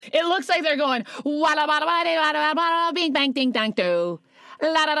It looks like they're going, bing, bang, ding, dang, do.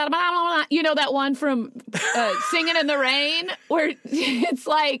 You know that one from Singing in the Rain? Where it's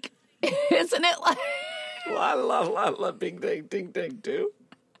like, isn't it like... La, la, la, la, bing, ding, ding, ding, do.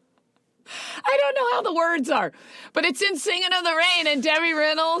 I don't know how the words are, but it's in Singing in the Rain, and Debbie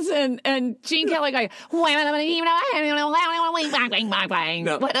Reynolds and Gene Kelly going, whatever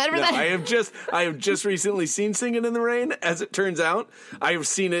that. I have just recently seen Singing in the Rain. As it turns out, I have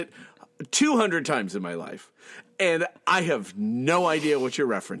seen it 200 times in my life, and I have no idea what you're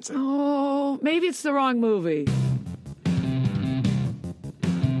referencing. Oh, maybe it's the wrong movie.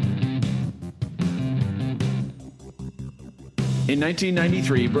 In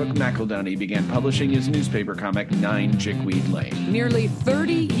 1993, Brooke McEldowney began publishing his newspaper comic 9 Chickweed Lane. Nearly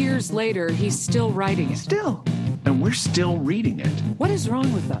 30 years later, he's still writing it. Still. And we're still reading it. What is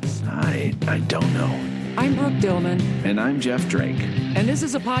wrong with us? I don't know. I'm Brooke Dillman. And I'm Jeff Drake. And this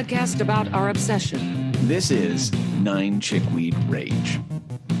is a podcast about our obsession. This is 9 Chickweed Rage.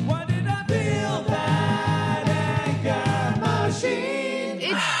 Why did I build that anger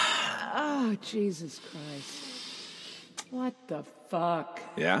machine? Oh, Jesus Christ. What the fuck?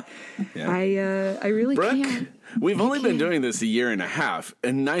 Yeah? I really Brooke, can't. We've only been doing this a year and a half,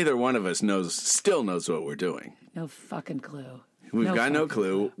 and neither one of us still knows what we're doing. No fucking clue. We've got no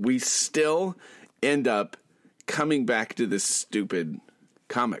clue. We still end up coming back to this stupid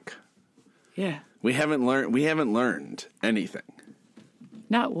comic. Yeah. We haven't learned anything.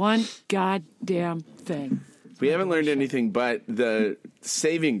 Not one goddamn thing. We haven't learned anything, but the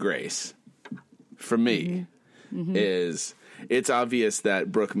saving grace for me is it's obvious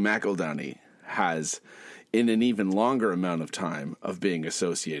that Brooke McEldowney has, in an even longer amount of time of being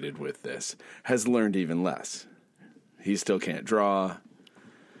associated with this, has learned even less. He still can't draw.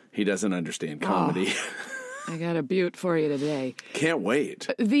 He doesn't understand comedy. I got a beaut for you today. Can't wait.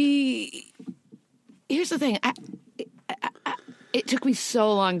 Here's the thing. It took me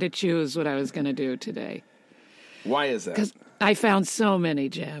so long to choose what I was going to do today. Why is that? Because I found so many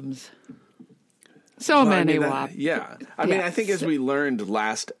gems. So many WAP. Yeah. I mean, I think as we learned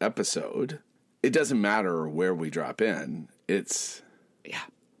last episode, it doesn't matter where we drop in. It's... Yeah.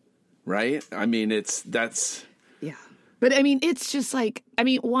 Right? I mean, Yeah. But, I mean, it's just like... I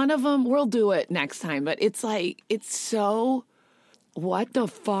mean, one of them, we'll do it next time. But it's like, it's so... What the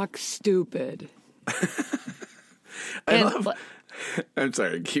fuck stupid. I'm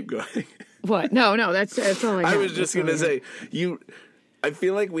sorry, keep going. What? No, that's all I got. I was just going to say, I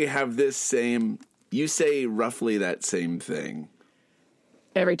feel like we have this same... You say roughly that same thing.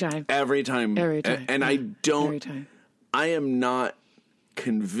 Every time. And I am not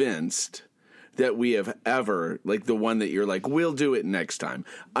convinced that we have ever, like the one that you're like, we'll do it next time.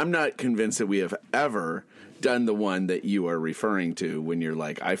 I'm not convinced that we have ever done the one that you are referring to when you're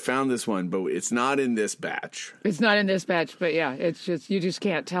like, I found this one, but it's not in this batch. It's not in this batch, but yeah, it's just, you just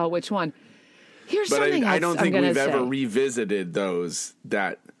can't tell which one. Here's something else I don't think I'm we've gonna ever say. revisited those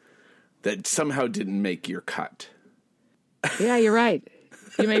that somehow didn't make your cut. Yeah, you're right.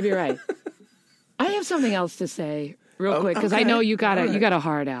 You may be right. I have something else to say real quick because I know you got a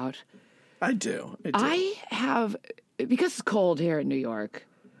heart out. I do. I have, because it's cold here in New York.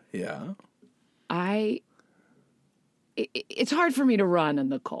 Yeah. It's hard for me to run in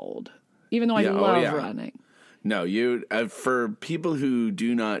the cold, even though I love running. No, for people who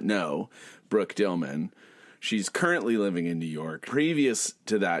do not know, Brooke Dillman, she's currently living in New York. Previous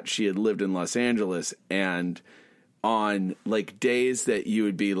to that, she had lived in Los Angeles, and on like days that you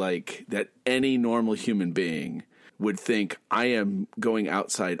would be like, that any normal human being would think, I am going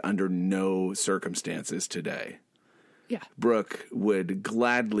outside under no circumstances today. Yeah. Brooke would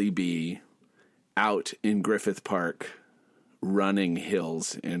gladly be out in Griffith Park, running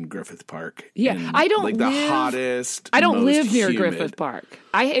hills in Griffith Park. Yeah, I don't like live, the hottest. I don't most live near humid. Griffith Park.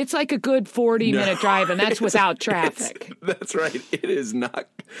 It's like a good 40-minute drive, and that's without traffic. That's right. It is not.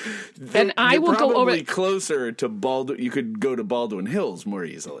 And I will go over closer to Baldwin. You could go to Baldwin Hills more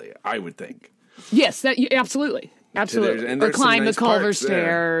easily, I would think. Yes, absolutely. Absolutely. Or climb the Culver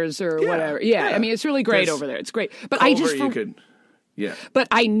stairs or whatever. Yeah, I mean, it's really great over there. It's great. But Culver, But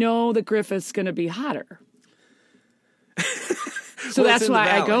I know that Griffith's going to be hotter. So that's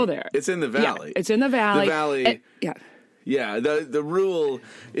why I go there. It's in the valley. Yeah, it's in the valley. The valley. Yeah. Yeah. The rule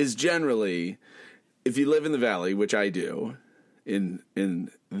is generally, if you live in the valley, which I do, in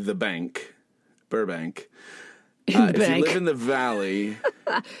the bank, Burbank. If you live in the valley.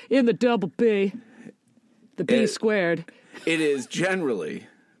 In the double B. The B squared. It is generally,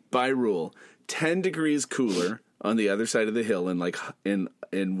 by rule, 10 degrees cooler on the other side of the hill, in like in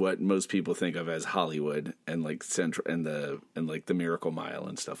what most people think of as Hollywood, and like Central and like the Miracle Mile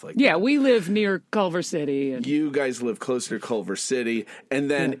and stuff like that. Yeah, we live near Culver City. And You guys live closer to Culver City, and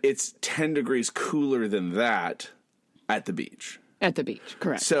then it's 10 degrees cooler than that at the beach. at the beach,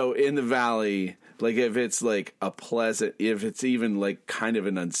 correct. So in the valley, like if it's like if it's even like kind of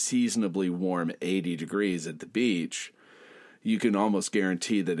an unseasonably warm 80 degrees at the beach, you can almost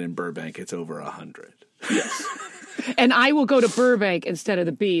guarantee that in Burbank it's over 100. Yes. And I will go to Burbank instead of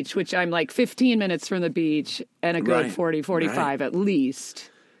the beach, which I'm like 15 minutes from the beach and a good 45 at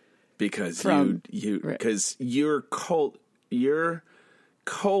least. Because Right. you're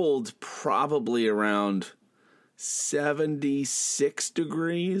cold probably around 76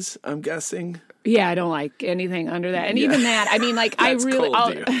 degrees, I'm guessing. Yeah, I don't like anything under that. And even that, I mean, like, I That's really...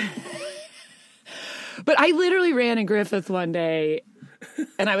 cold to you. But I literally ran in Griffith one day,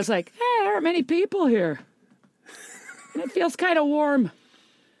 and I was like, hey, there aren't many people here. And it feels kind of warm.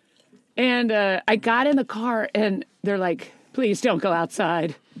 And I got in the car, and they're like, please don't go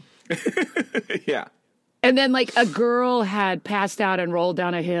outside. Yeah. And then, like, a girl had passed out and rolled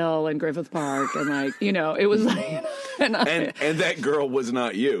down a hill in Griffith Park, and, like, you know, it was like... And that girl was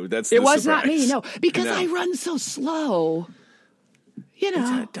not you. That's It the was surprise. not me, no. Because No. I run so slow. You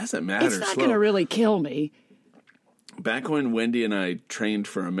know, It doesn't matter. it's not slow. going to really kill me. Back when Wendy and I trained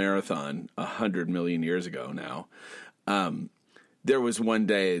for a marathon 100 million years ago now, there was one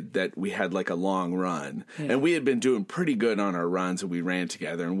day that we had like a long run, and we had been doing pretty good on our runs, and we ran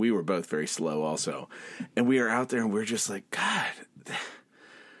together, and we were both very slow also. And we were out there, and we were just like, God,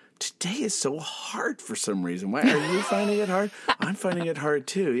 today is so hard for some reason. Why are you finding it hard? I'm finding it hard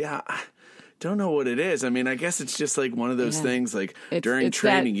too. Yeah. I don't know what it is. I mean, I guess it's just like one of those things, like during it's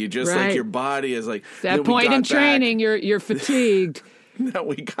training, that- you just right. like your body is like That we point got in back- training, you're fatigued. No,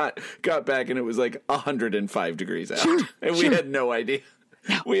 we got back and it was like 105 degrees out, and we had no idea.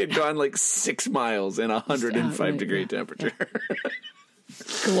 We had gone like 6 miles in 105 degree temperature.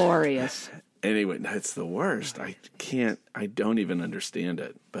 Glorious. Anyway, that's the worst. I don't even understand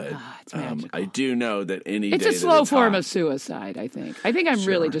it, but it's magical. I do know that any It's day a slow form hot, of suicide, I think. I think I'm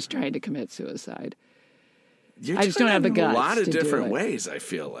really just trying to commit suicide. you're I just doing don't have it the in a guts lot of to do different it. ways. I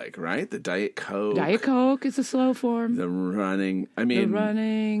feel like, right? The Diet Coke, Diet Coke is a slow form. the running. I The mean,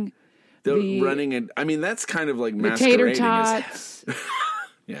 running. the running, and I mean that's kind of like The tater masquerading as tots.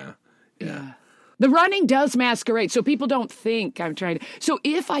 yeah. The running does masquerade, so people don't think I'm trying to. So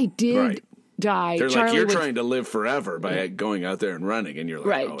if I did Right. die, They're Charlie like, you're would, trying to live forever by going out there and running, and you're like,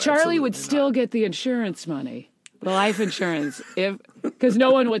 right? oh, Charlie would absolutely still not. get the insurance money, the life insurance, because no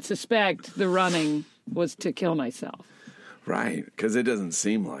one would suspect the running was to kill myself. Right, because it doesn't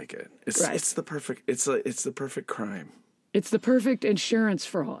seem like it. It's Right. it's the perfect the perfect crime. It's the perfect insurance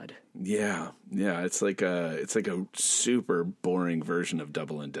fraud. Yeah. It's like a super boring version of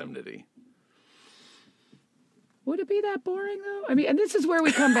Double Indemnity. Would it be that boring, though? I mean, and this is where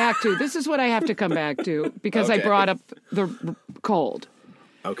we come back to. This is what I have to come back to because I Okay. brought up the cold.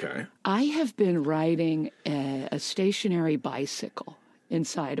 Okay. I have been riding a stationary bicycle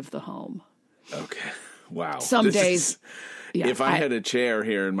inside of the home. Okay. Wow. Some This days- is- Yeah, if I had a chair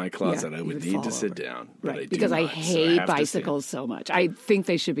here in my closet, Yeah, I you would would need fall to sit over. down. But I Right, do because I not, so hate have to bicycles so much. I think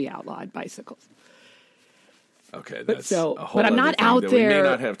they should be outlawed, bicycles. stand. Okay, that's so- a whole but I'm other not thing out that we there- may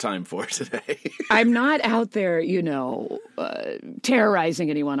not have time for today. I'm not out there, terrorizing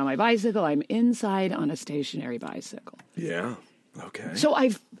anyone on my bicycle. I'm inside on a stationary bicycle. Yeah. Okay. So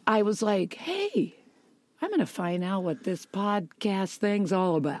I was like, hey, I'm going to find out what this podcast thing's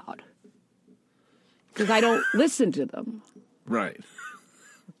all about. Because I don't listen to them. Right.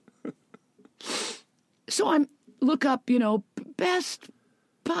 So I'm look up, best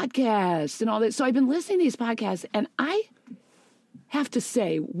podcasts and all that. So I've been listening to these podcasts, and I have to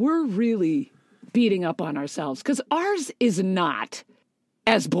say, we're really beating up on ourselves because ours is not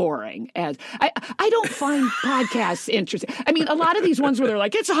as boring as I don't find podcasts interesting. I mean, a lot of these ones where they're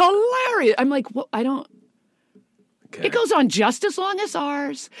like, it's hilarious. I'm like, well, I don't. Okay. It goes on just as long as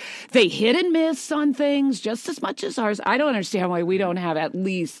ours. They hit and miss on things just as much as ours. I don't understand why we don't have at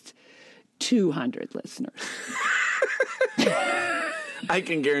least 200 listeners. I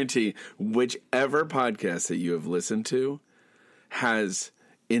can guarantee whichever podcast that you have listened to has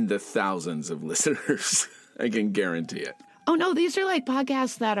in the thousands of listeners. I can guarantee it. Oh, no, these are like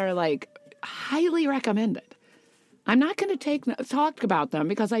podcasts that are like highly recommended. I'm not going to talk about them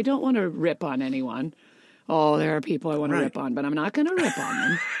because I don't want to rip on anyone. Oh, there are people I want to Right. rip on, but I'm not going to rip on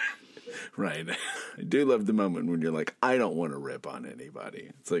them. Right. I do love the moment when you're like, I don't want to rip on anybody.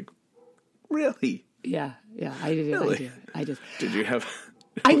 It's like, really? Yeah, I do. Really? I just. Did you have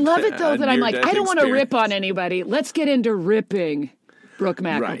I love it though A that I'm like, near-death I don't want to rip experience. on anybody. Let's get into ripping Brooke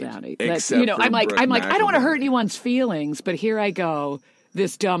McEldowney. Except You know, for I'm like, Brooke I don't want to hurt McEldowney. anyone's feelings, but here I go,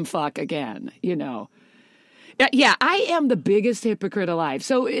 this dumb fuck again. You know. Yeah, I am the biggest hypocrite alive.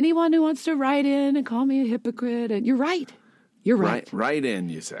 So anyone who wants to write in and call me a hypocrite, and you're right. You're right. Right in,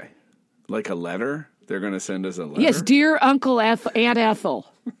 you say. Like a letter? They're going to send us a letter? Yes, dear Uncle Aunt Ethel.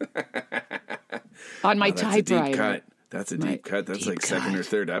 On my That's a typewriter. deep cut. That's a deep cut. That's deep like second or cut.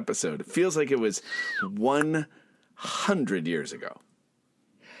 third episode. It feels like it was 100 years ago.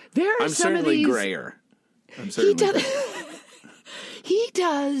 There are I'm some of certainly these. grayer. I'm He certainly does. grayer. He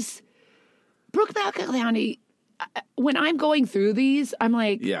does. Brooke McEldowney. When I'm going through these, I'm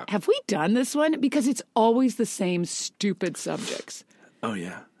like, Yeah. have we done this one? Because it's always the same stupid subjects. Oh,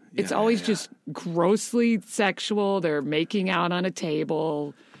 yeah. It's Yeah, always yeah. just grossly sexual. They're making out on a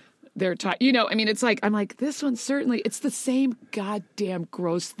table. They're you know, I mean, it's like, I'm like, this one certainly, it's the same goddamn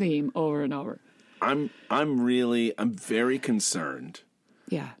gross theme over and over. I'm very concerned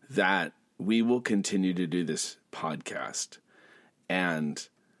Yeah. that we will continue to do this podcast and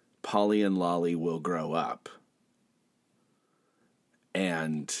Polly and Lolly will grow up.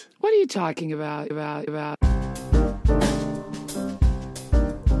 And What are you talking about? I'm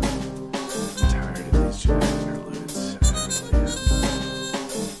tired of these jazz interludes. I really am.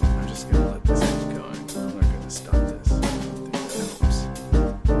 I'm just going to let this keep going. I'm not going to stop this. I don't think that helps.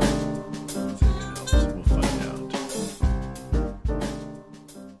 I don't think it helps. We'll find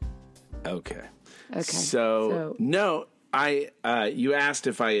out. Okay. So no, you asked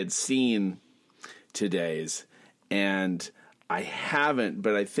if I had seen today's, and I haven't,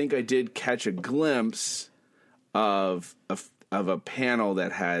 but I think I did catch a glimpse of a panel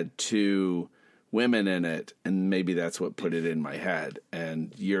that had two women in it, and maybe that's what put it in my head.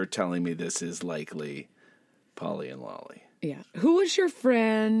 And you're telling me this is likely Polly and Lolly. Yeah. Who is your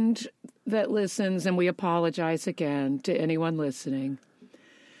friend that listens? And we apologize again to anyone listening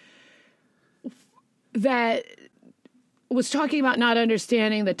that was talking about not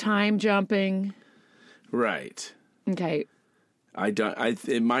understanding the time jumping. Right. Okay.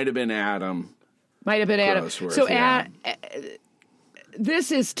 It might have been Adam. Might have been Adam. Grossworth, So yeah. this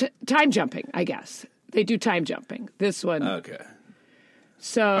is time jumping, I guess. They do time jumping. This one. Okay.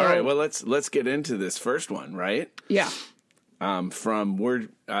 So All right. Well, let's get into this first one, right? yeah.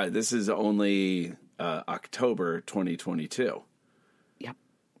 This is only October 2022. Yep.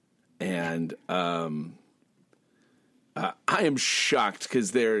 And I am shocked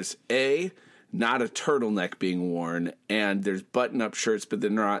because there's not a turtleneck being worn, and there's button-up shirts, but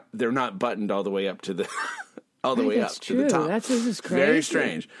they're not buttoned all the way up to the That's to the true. top. This is crazy. Very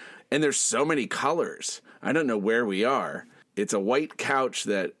strange. And there's so many colors. I don't know where we are. It's a white couch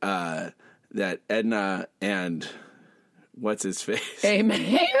that Edna and what's his face?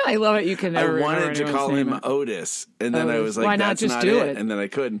 Amen. I love it. You can I never remember wanted to anyone's call name. him Otis, and then I Otis. was like, Why not "That's just not do it," it? and then I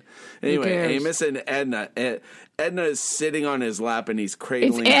couldn't. Anyway, cares? Amos and Edna. Edna is sitting on his lap, and he's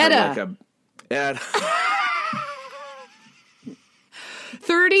cradling her Edda. like a. Ed.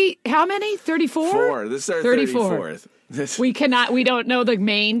 30, how many? 34? 4. This is our 34. 34th. This We don't know the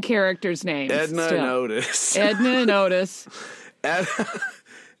main characters' names. Edna still. and Otis. Edna and Otis. Edna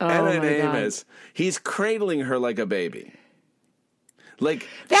Oh and my God. Amos. He's cradling her like a baby. Like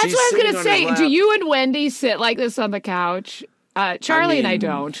That's she's what I was sitting going to on say. his lap. Do you and Wendy sit like this on the couch? Charlie and I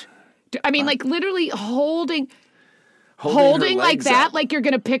don't. Like literally holding her like legs that, up. like you're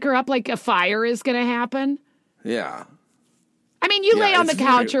going to pick her up like a fire is going to happen? Yeah. I mean, you Yeah, lay on the it's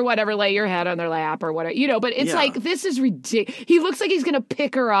couch very- or whatever, lay your head on their lap or whatever, but it's Yeah. like, this is ridiculous. He looks like he's going to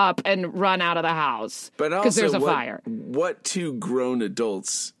pick her up and run out of the house But because also, there's a fire. What two grown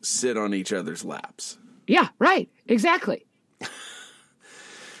adults sit on each other's laps? Yeah, right. Exactly.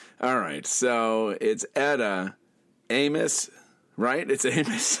 All right, so it's Edda, Amos, right? It's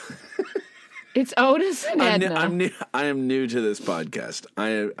Amos. It's Otis and Edna. I am new to this podcast.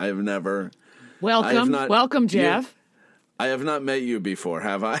 I have never. Welcome. not- Welcome, Jeff. I have not met you before,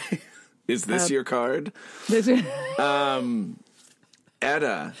 have I? Is this your card? This is-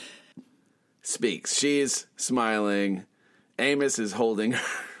 Edda speaks. She's smiling. Amos is holding her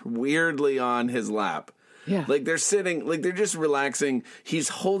weirdly on his lap. Yeah. Like they're sitting, like they're just relaxing. He's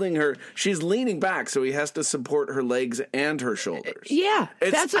holding her. She's leaning back, so he has to support her legs and her shoulders. Yeah,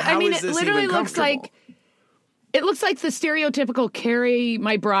 that's. How is it this literally even looks like comfortable? it looks like the stereotypical carry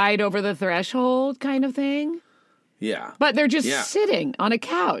my bride over the threshold kind of thing. Yeah. But they're just Yeah. sitting on a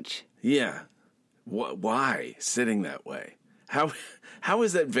couch. Yeah. Why sitting that way? How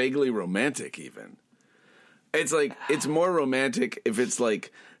is that vaguely romantic even? It's like it's more romantic if it's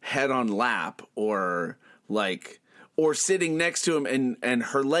like head on lap or or sitting next to him and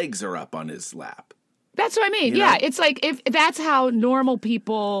her legs are up on his lap. That's what I mean. You Yeah, know? it's like if that's how normal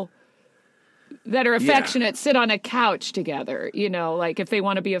people that are affectionate sit on a couch together, like if they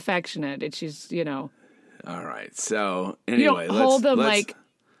want to be affectionate, it's just, All right. So you anyway, don't hold them let's,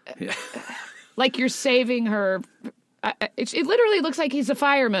 like you're saving her. It literally looks like he's a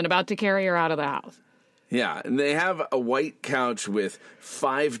fireman about to carry her out of the house. Yeah, and they have a white couch with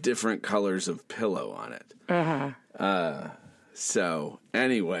 5 different colors of pillow on it. Uh-huh. So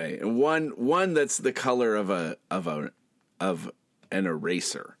anyway, one that's the color of an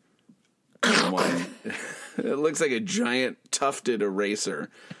eraser. One, it looks like a giant tufted eraser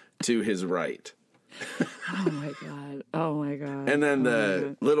to his right. Oh my god! Oh my god! And then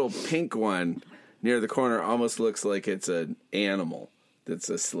the little pink one near the corner almost looks like it's an animal that's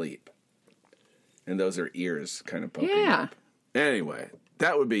asleep. And those are ears kind of poking up. Anyway,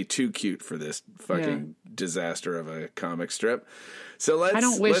 that would be too cute for this fucking disaster of a comic strip. So I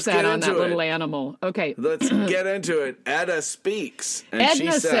don't wish that on that little animal. Okay. Let's get into it. Edna speaks. And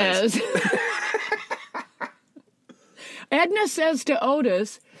Edna she says Edna says to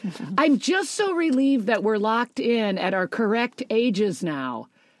Otis, I'm just so relieved that we're locked in at our correct ages now.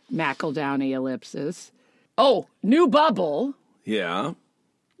 McEldowney ellipsis. Oh, new bubble. Yeah.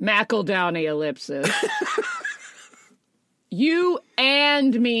 McEldowney ellipsis. You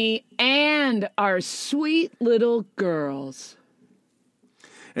and me and our sweet little girls.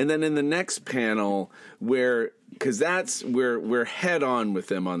 And then in the next panel, because we're head on with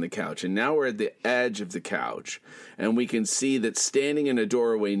them on the couch, and now we're at the edge of the couch, and we can see that standing in a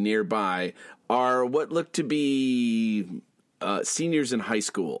doorway nearby are what look to be seniors in high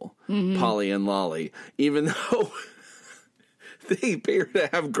school, Polly and Lolly, even though they appear to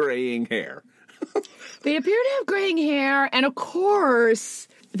have graying hair. They appear to have graying hair, and of course,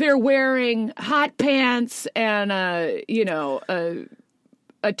 they're wearing hot pants and a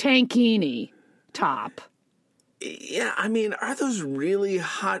tankini top. Yeah, I mean, are those really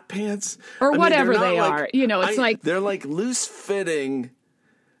hot pants? Or whatever they're not they are. It's like... They're like loose fitting.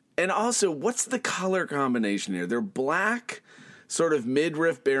 And also, what's the color combination here? They're black, sort of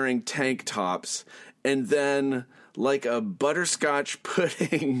midriff bearing tank tops, and then like a butterscotch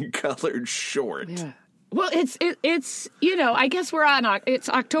pudding colored short. Yeah. Well, it's I guess it's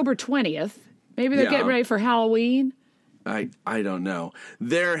October 20th. Maybe they're getting ready for Halloween. I don't know.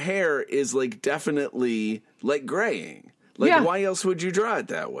 Their hair is like definitely like graying. Like why else would you draw it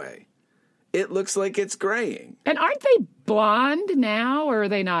that way? It looks like it's graying. And aren't they blonde now, or are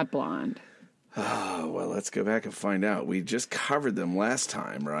they not blonde? Oh, well, let's go back and find out. We just covered them last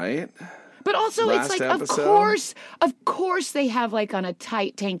time, right? But also, Last it's like, episode? of course they have like on a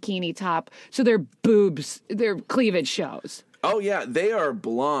tight tankini top, so their boobs, their cleavage shows. Oh, yeah, they are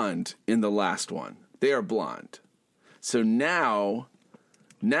blonde in the last one. They are blonde. So now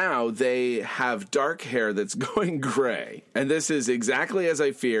they have dark hair that's going gray. And this is exactly as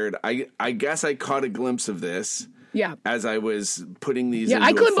I feared. I guess I caught a glimpse of this. Yeah. As I was putting these into I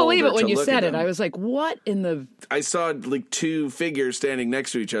a couldn't believe folder it when to you look said at it. them. I was like, what in the... I saw like 2 figures standing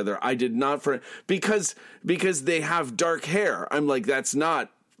next to each other. I did not because they have dark hair. I'm like, that's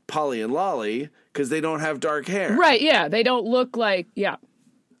not Polly and Lolly because they don't have dark hair. Right, yeah. They don't look like... Yeah.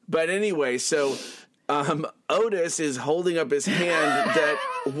 But anyway, so Otis is holding up his hand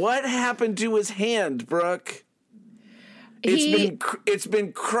what happened to his hand, Brooke? It's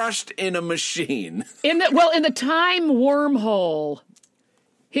been crushed in a machine. In the time wormhole,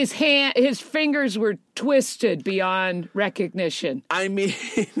 his fingers were twisted beyond recognition. I mean,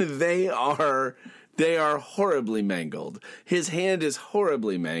 they are horribly mangled. His hand is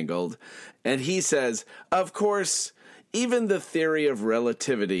horribly mangled, and he says, "Of course, even the theory of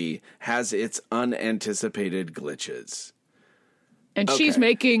relativity has its unanticipated glitches." And she's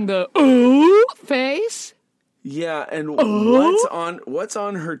making the ooh face. Yeah, and what's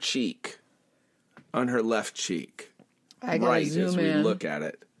on her cheek? On her left cheek. I gotta zoom in. We look at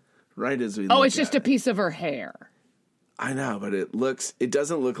it. Right as we look Oh, it's at just a piece of her hair. I know, but it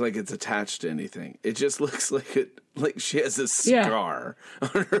doesn't look like it's attached to anything. It just looks like she has a scar on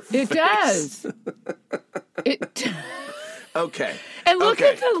her face. It does. Okay. And look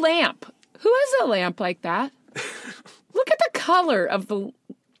at the lamp. Who has a lamp like that? Look at the color of the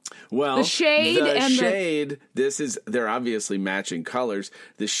shade they're obviously matching colors.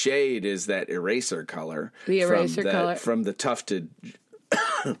 The shade is that eraser color. The eraser color. From the tufted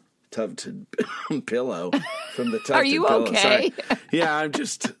pillow. From the tufted Are you pillow. okay? Sorry. Yeah, I'm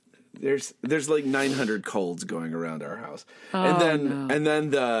just there's like 900 colds going around our house. And then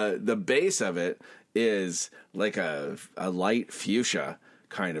the base of it is like a light fuchsia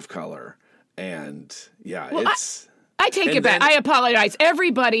kind of color. And yeah, I take And it back. then- I apologize.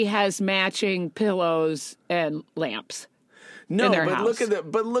 Everybody has matching pillows and lamps. No, in their but house.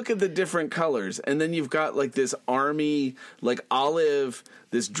 look at the different colors, and then you've got like this army, like olive,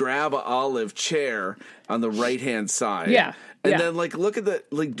 this drab olive chair on the right hand side. Yeah, and yeah. then like look at the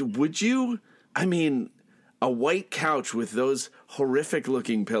like. Would you? I mean, a white couch with those horrific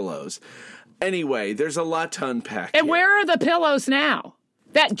looking pillows. Anyway, there's a lot to unpack. And here. where are the pillows now?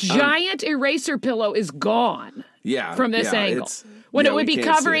 That giant eraser pillow is gone Yeah, from this yeah, angle. it's- When yeah, it would we be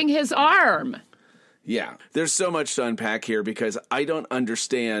can't see covering it. his arm. Yeah, there's so much to unpack here because I don't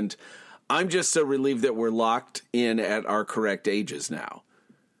understand. I'm just so relieved that we're locked in at our correct ages now.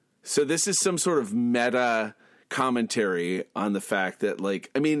 So this is some sort of meta commentary on the fact that, like,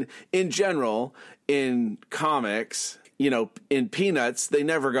 I mean, in general, in comics, you know, in Peanuts, they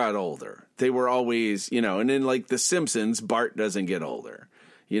never got older. They were always, you know, and in like The Simpsons, Bart doesn't get older.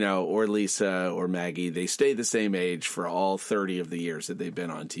 You know, or Lisa or Maggie, they stay the same age for all 30 of the years that they've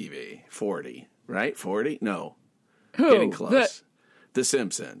been on TV. 40. Right? 40? No. Who? Getting close. The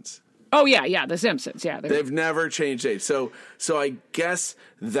Simpsons. Oh, yeah, The Simpsons. Yeah. They've never changed age. So I guess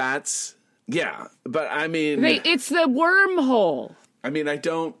that's, yeah. But I mean, It's the wormhole. I mean, I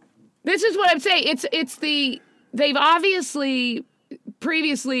don't. This is what I'm saying. They've obviously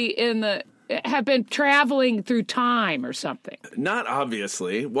previously have been traveling through time or something. Not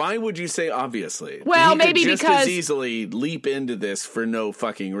obviously. Why would you say obviously? Well, He could maybe just because- as easily leap into this for no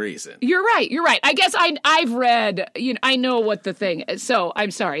fucking reason. You're right. I guess I've read, you know, I know what the thing is. So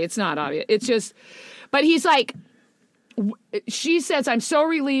I'm sorry. It's not obvious. It's just, but he's like, she says, I'm so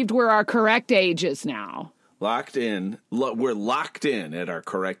relieved we're our correct ages now. Locked in. We're locked in at our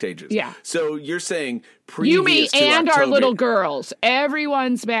correct ages. Yeah. So you're saying previous You, me, to and our October- little girls.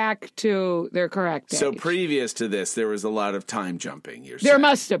 Everyone's back to their correct age. So previous to this, there was a lot of time jumping. You're There saying.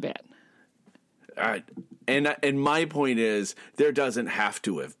 must have been. And my point is, there doesn't have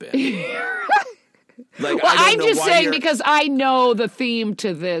to have been. Like, Well, I don't I'm know just why saying you're- because I know the theme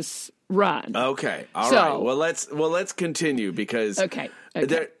to this run. Okay, all So- right. Well, let's continue because Okay.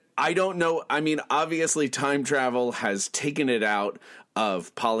 I don't know. I mean, obviously, time travel has taken it out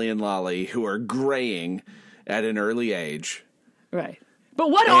of Polly and Lolly, who are graying at an early age. Right.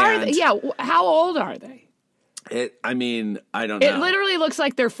 But what are they? And- Yeah, how old are they? I mean, I don't know. It literally looks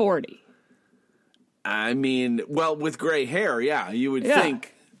like they're 40. I mean, well, with gray hair, yeah, you would Yeah.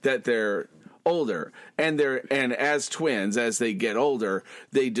 think that they're older, and as twins, as they get older,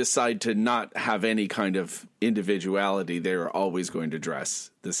 they decide to not have any kind of individuality. They're always going to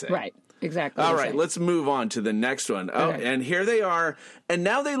dress the same. Right. Exactly. All the right, same. let's move on to the next one. Oh, Okay. and here they are, and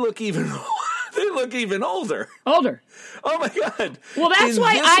now they look even they look even older. Older. Oh my god! Well, that's In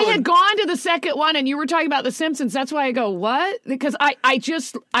why this I one- had gone to the second one, and you were talking about The Simpsons. That's why I go, what? Because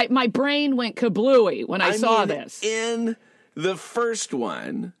my brain went kablooey when I saw mean, this. In the first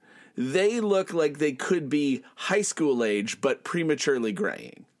one, they look like they could be high school age, but prematurely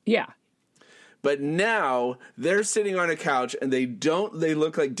graying. Yeah. But now they're sitting on a couch and they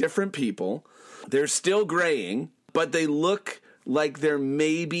look like different people. They're still graying, but they look like they're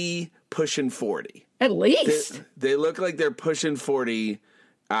maybe pushing 40. At least. They look like they're pushing 40.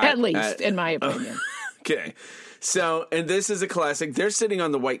 At least, in my opinion. Okay. So, and this is a classic. They're sitting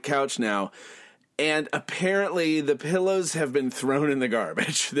on the white couch now, and apparently the pillows have been thrown in the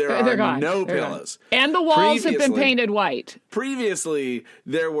garbage. There They're are gone. no They're pillows. gone. And the walls have been Previously- painted white. Previously,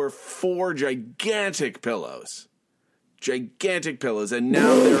 there were 4 gigantic pillows. Gigantic pillows, and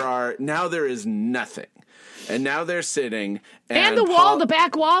now there is nothing. And now they're sitting, And the wall, the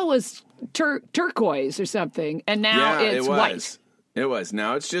back wall was turquoise or something, and now it's white. It was.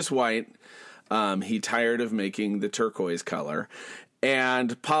 Now it's just white. He tired of making the turquoise color.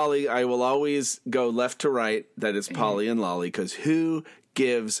 And Polly, I will always go left to right. That is Polly and Lolly, because who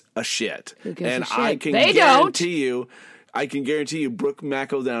gives a shit? Who gives and a shit? I can They guarantee you, Brooke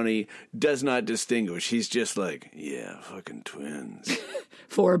McEldowney does not distinguish. He's just like, yeah, fucking twins.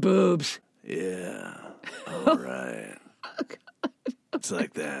 4 boobs. Yeah, all right. It's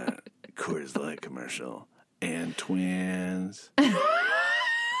like that Coors Light commercial. And twins.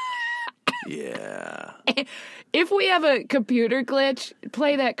 Yeah. If we have a computer glitch,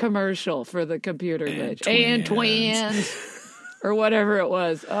 play that commercial for the computer glitch. And twins. Or whatever it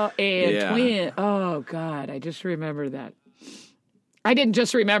was. Oh, and Yeah. twin. Oh, God. I just remember that. I didn't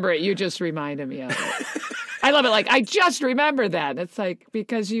just remember it. You just reminded me of it. I love it. Like, I just remember that. It's like,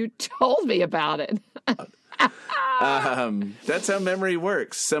 because you told me about it. That's how memory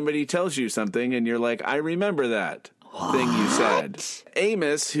works. Somebody tells you something and you're like, I remember that thing you said.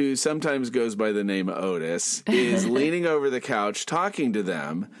 Amos, who sometimes goes by the name Otis, is leaning over the couch talking to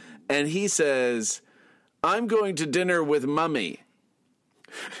them, and he says, I'm going to dinner with Mummy.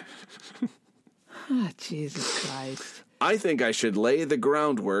 Oh, Jesus Christ. I think I should lay the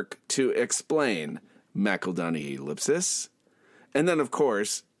groundwork to explain McEldowney ellipsis. And then, of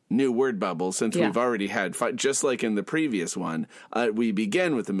course, new word bubble, since we've already had, just like in the previous one, we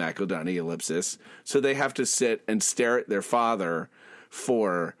begin with the McEldowney ellipsis. So they have to sit and stare at their father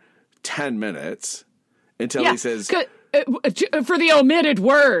for 10 minutes until he says... For the omitted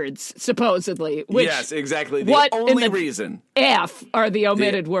words, supposedly. Which, yes, exactly. The only reason. F are the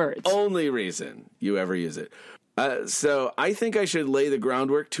omitted words. Only reason you ever use it. So I think I should lay the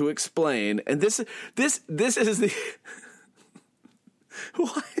groundwork to explain. And this is the...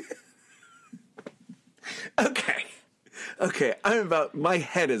 Why? Okay. My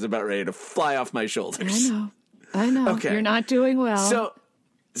head is about ready to fly off my shoulders. I know. Okay. You're not doing well. So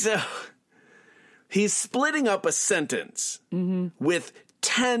he's splitting up a sentence with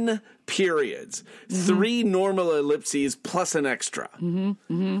 10 periods, 3 normal ellipses plus an extra.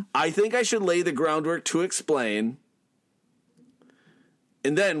 I think I should lay the groundwork to explain.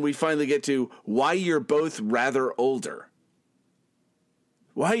 And then we finally get to why you're both rather older.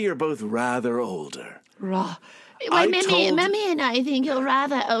 Mummy and I think you're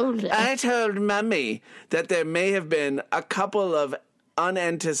rather older. I told Mummy that there may have been a couple of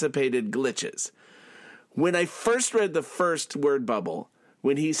unanticipated glitches. When I first read the first word bubble,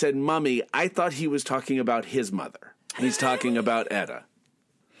 when he said Mummy, I thought he was talking about his mother. He's talking about Edda.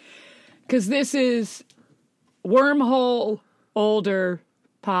 Because this is Wormhole, older,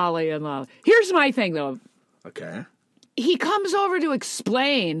 Polly, and Lolly. Here's my thing, though. Okay. He comes over to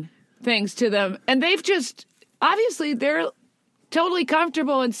explain things to them, and they've just, obviously, they're totally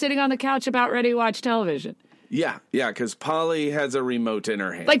comfortable and sitting on the couch about ready to watch television. Yeah, because Polly has a remote in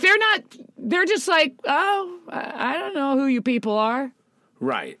her hand. Like, they're just like, oh, I don't know who you people are.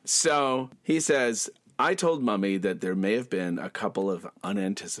 Right. So he says, I told Mummy that there may have been a couple of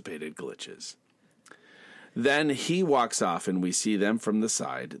unanticipated glitches. Then he walks off and we see them from the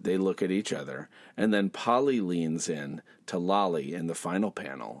side. They look at each other. And then Polly leans in to Lolly in the final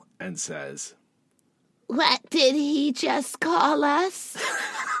panel and says, What did he just call us?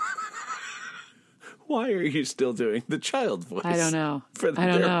 Why are you still doing the child voice? I don't know. I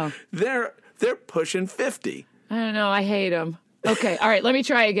don't know. They're pushing 50. I don't know. I hate him. Okay. All right. Let me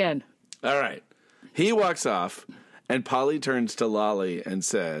try again. All right. He walks off and Polly turns to Lolly and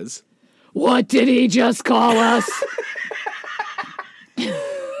says, What did he just call us?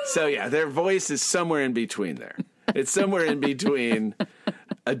 So, yeah, their voice is somewhere in between there. It's somewhere in between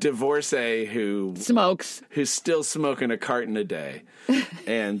a divorcee who's still smoking a carton a day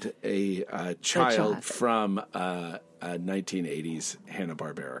and a child from a 1980s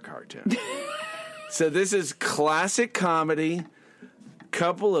Hanna-Barbera cartoon. So this is classic comedy,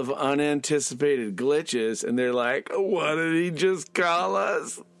 couple of unanticipated glitches, and they're like, what did he just call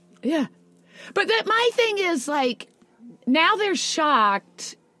us? Yeah. But my thing is, like, now they're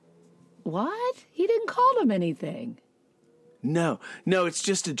shocked. What? He didn't call them anything. No, it's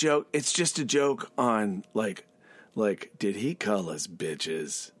just a joke. It's just a joke on, like, did he call us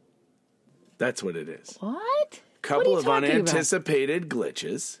bitches? That's what it is. What? Couple of unanticipated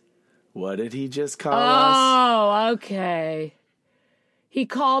glitches. What did he just call us? Oh, okay. He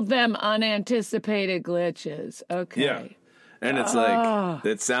called them unanticipated glitches. Okay. Yeah. And it's like,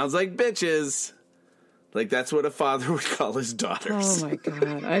 that sounds like bitches. Like, that's what a father would call his daughters. Oh, my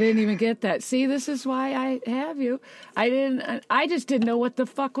God. I didn't even get that. See, this is why I have you. I just didn't know what the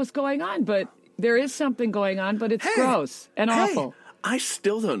fuck was going on, but there is something going on, but it's gross and awful. I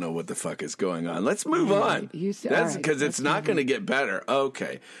still don't know what the fuck is going on. Let's move on. That's because it's not going to get better.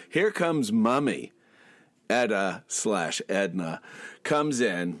 Okay. Here comes Mummy. Edda/Edna comes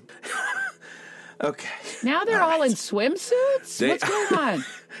in. Okay. Now they're all in swimsuits? What's going on?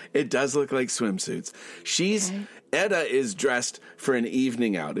 It does look like swimsuits. Edda is dressed for an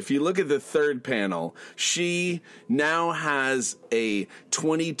evening out. If you look at the third panel, she now has a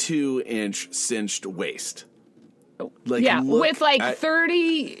 22-inch cinched waist. With like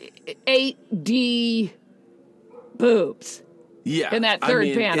 38D boobs. Yeah. In that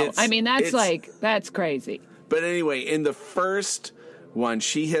third panel. That's crazy. But anyway, in the first one,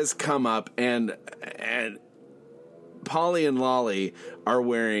 she has come up and Polly and Lolly are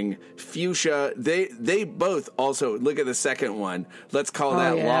wearing fuchsia. They both also, look at the second one. Let's call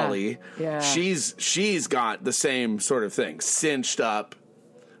that Lolly. Yeah. She's got the same sort of thing, cinched up.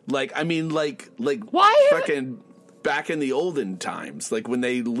 Like why fucking back in the olden times, like when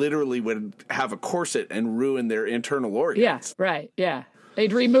they literally would have a corset and ruin their internal organs. Yeah, right, yeah.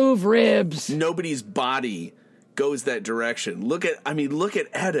 They'd remove ribs. Nobody's body goes that direction. Look at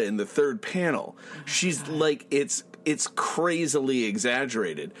Etta in the third panel. She's like, it's crazily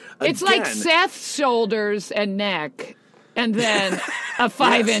exaggerated. It's like Seth's shoulders and neck, and then a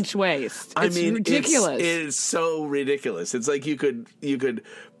 5-inch waist. It's ridiculous. It is so ridiculous. It's like you could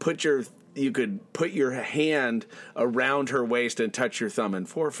put your hand around her waist and touch your thumb and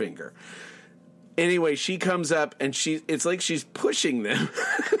forefinger. Anyway, she comes up and it's like she's pushing them.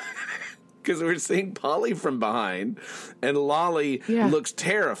 Because we're seeing Polly from behind, and Lolly looks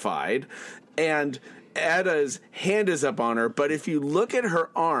terrified, and Etta's hand is up on her, but if you look at her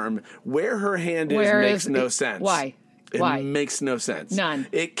arm, where her hand makes no sense. Why? It makes no sense. None.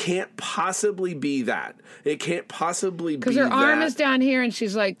 It can't possibly be that. It can't possibly be that. Because her arm is down here, and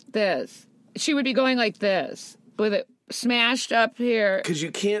she's like this. She would be going like this, with it smashed up here. Because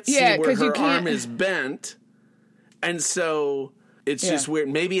you can't see where her arm is bent, and so... It's just weird.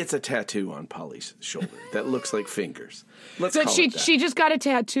 Maybe it's a tattoo on Polly's shoulder that looks like fingers. Let's call it that. She just got a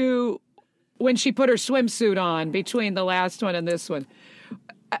tattoo when she put her swimsuit on between the last one and this one.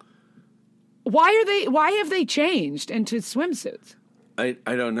 Why have they changed into swimsuits? I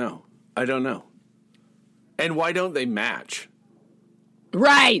don't know. And why don't they match?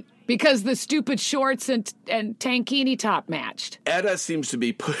 Right, because the stupid shorts and tankini top matched. Etta seems to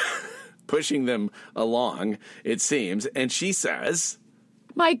be pushing them along, it seems, and she says,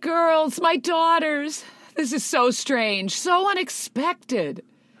 "My girls, my daughters, this is so strange, so unexpected."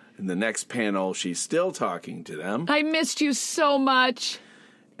 In the next panel, she's still talking to them. "I missed you so much."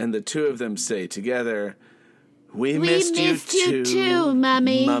 And the two of them say together, We missed you too,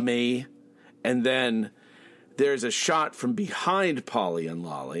 Mummy. Mummy. And then there's a shot from behind Polly and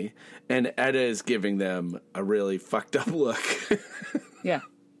Lolly, and Etta is giving them a really fucked up look. Yeah.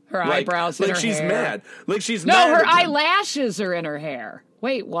 Her eyebrows in her she's hair. mad. Like she's no, mad. No, her at them. eyelashes are in her hair.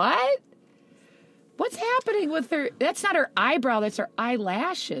 Wait, what? What's happening with her? That's not her eyebrow, that's her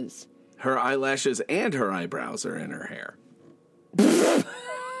eyelashes. Her eyelashes and her eyebrows are in her hair.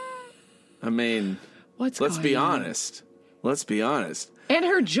 I mean, let's be honest. Let's be honest. And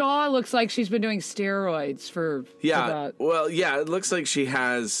her jaw looks like she's been doing steroids for about it looks like she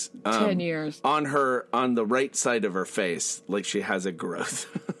has 10 years. On the right side of her face, like she has a growth.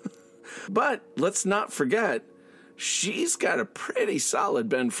 But let's not forget, she's got a pretty solid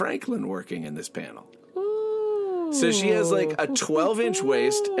Ben Franklin working in this panel. Ooh. So she has like a 12-inch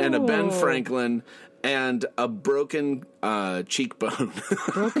waist and a Ben Franklin and a broken cheekbone.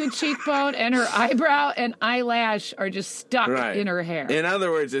 Broken cheekbone, and her eyebrow and eyelash are just stuck in her hair. In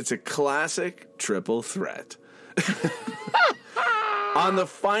other words, it's a classic triple threat. On the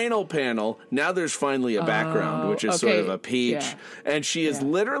final panel, now there's finally a background, which is sort of a peach. Yeah. And she is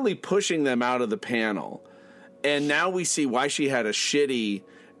literally pushing them out of the panel. And now we see why she had a shitty...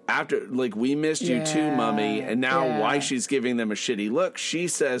 After, like, we missed you too, Mummy. And now why she's giving them a shitty look. She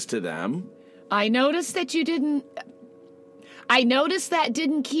says to them... I noticed that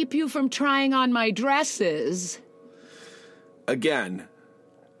didn't keep you from trying on my dresses. Again,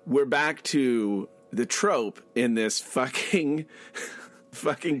 we're back to the trope in this fucking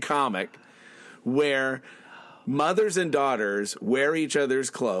comic where mothers and daughters wear each other's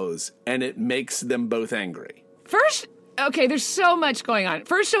clothes and it makes them both angry. First, okay, there's so much going on.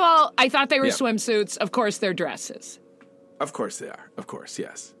 First of all, I thought they were swimsuits. Of course, they're dresses. Of course they are. Of course,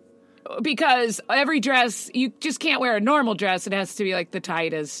 yes. Because every dress, you just can't wear a normal dress. It has to be like the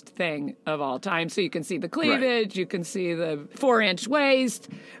tightest thing of all time. So you can see the cleavage, you can see the 4-inch waist.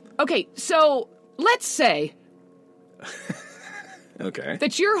 Okay, so let's say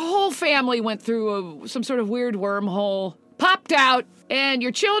that your whole family went through some sort of weird wormhole, popped out, and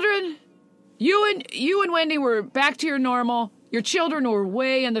your children, you and Wendy were back to your normal. Your children were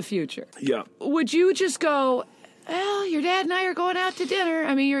way in the future. Yeah. Would you just go... Well, your dad and I are going out to dinner.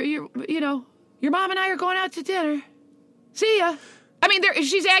 I mean, your mom and I are going out to dinner. See ya. I mean,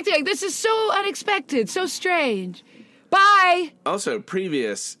 she's acting like this is so unexpected, so strange. Bye. Also,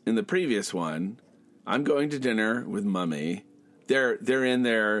 in the previous one, I'm going to dinner with Mummy. They're in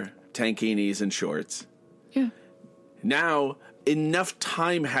their tankinis and shorts. Yeah. Now, enough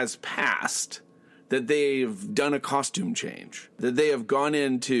time has passed that they've done a costume change. That they have gone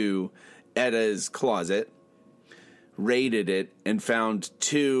into Etta's closet, raided it, and found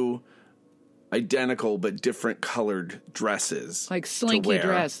 2 identical but different colored dresses, like slinky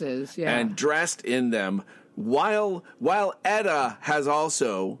dresses, and dressed in them while Etta has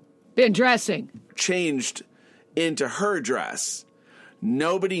also been dressing, changed into her dress.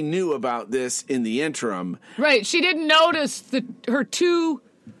 Nobody knew about this in the interim. Right, she didn't notice her 2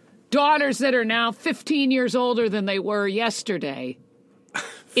 daughters that are now 15 years older than they were yesterday.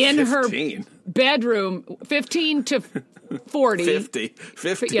 in 15. her bedroom, 15 to 40. 50.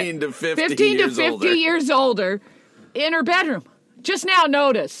 15 to 50 15 years to 50 older. years older in her bedroom. Just now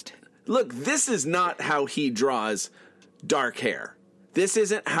noticed. Look, this is not how he draws dark hair. This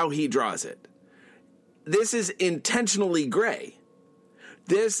isn't how he draws it. This is intentionally gray.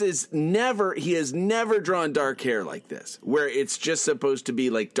 He has never drawn dark hair like this, where it's just supposed to be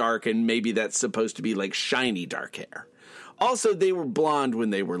like dark and maybe that's supposed to be like shiny dark hair. Also, they were blonde when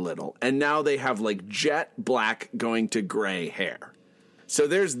they were little, and now they have like jet black going to gray hair. So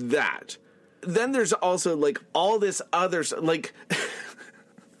there's that. Then there's also like all this other, like,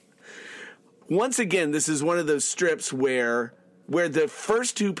 once again, this is one of those strips where the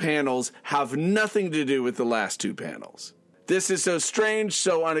first two panels have nothing to do with the last two panels. This is so strange,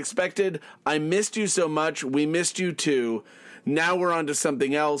 so unexpected. I missed you so much. We missed you too. Now we're on to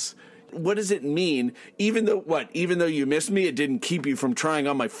something else. What does it mean? Even though you missed me, it didn't keep you from trying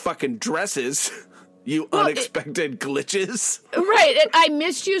on my fucking dresses. You unexpected glitches. Right. I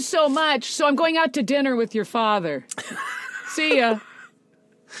missed you so much, so I'm going out to dinner with your father. See ya.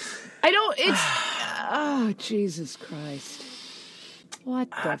 Oh, Jesus Christ. What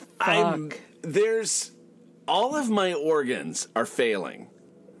the fuck? All of my organs are failing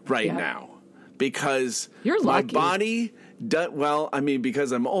right now because You're my lucky. body,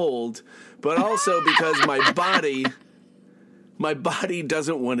 because I'm old, but also because my body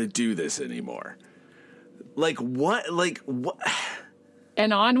doesn't want to do this anymore. Like what?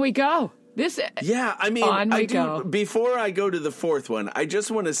 And on we go. Yeah, I mean, on we go. Before I go to the fourth one, I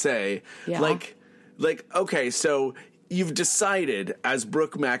just want to say, okay, so you've decided as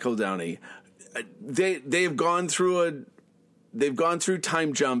Brooke McEldowney, they've gone through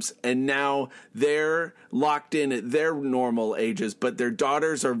time jumps, and now they're locked in at their normal ages, but their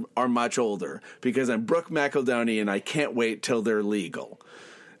daughters are much older because I'm Brooke McEldowney, and I can't wait till they're legal.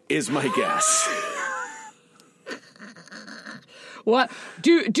 Is my guess. What?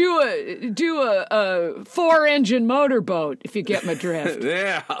 Do a 4-engine motorboat if you get my drift.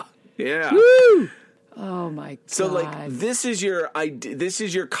 Yeah. Woo! Oh my God. So like this is your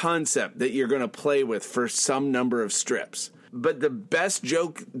concept that you're going to play with for some number of strips. But the best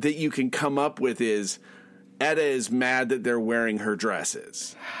joke that you can come up with is Etta is mad that they're wearing her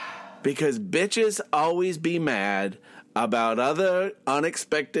dresses. Because bitches always be mad about other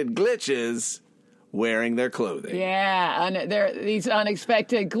unexpected glitches wearing their clothing. Yeah, these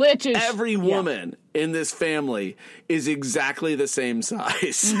unexpected glitches. Every woman in this family is exactly the same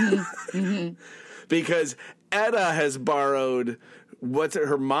size. Mm-hmm. Because Etta has borrowed what's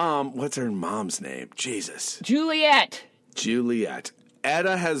her mom's name? Jesus. Juliet.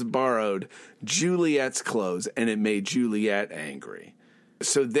 Etta has borrowed Juliet's clothes, and it made Juliet angry.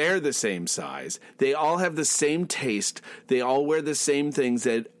 So they're the same size. They all have the same taste. They all wear the same things.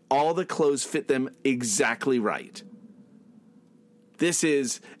 That all the clothes fit them exactly right. This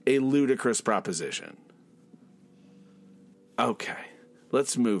is a ludicrous proposition. Okay,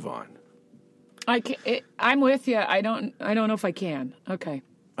 let's move on. I'm with you. I don't know if I can. Okay.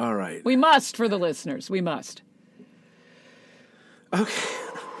 All right. We must for the listeners. We must. Okay.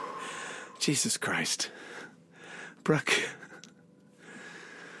 Jesus Christ. Brooke,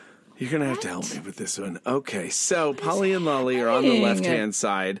 you're going to have to help me with this one. Okay, so Polly and Lolly are on the left-hand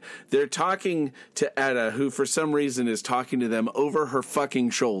side. They're talking to Etta, who for some reason is talking to them over her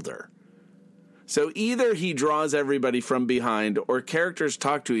fucking shoulder. So either he draws everybody from behind, or characters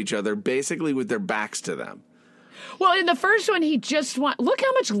talk to each other basically with their backs to them. Well, in the first one, look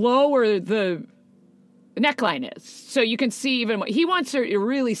how much lower the neckline is. So you can see he wants her to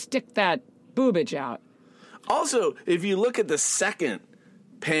really stick that boobage out. Also, if you look at the second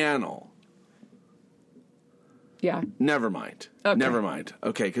panel. Yeah. Never mind. Okay. Never mind.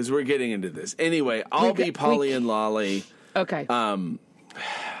 Okay, because we're getting into this. Anyway, I'll be Polly and Lolly. Okay.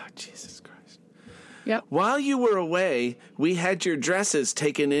 Jesus Christ. Yep. While you were away, we had your dresses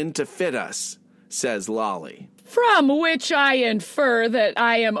taken in to fit us, says Lolly. From which I infer that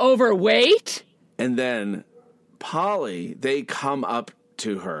I am overweight. And then Polly, they come up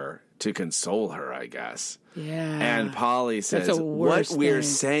to her to console her, I guess. Yeah. And Polly says, That's a worse what we're thing.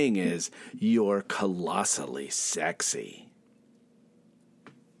 saying is you're colossally sexy.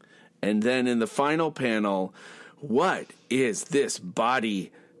 And then in the final panel, what is this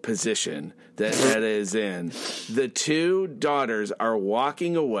body position that Etta is in? The two daughters are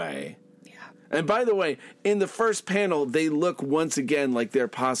walking away. Yeah. And by the way, in the first panel, they look once again like they're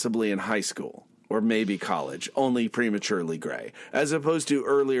possibly in high school. Or maybe college, only prematurely gray, as opposed to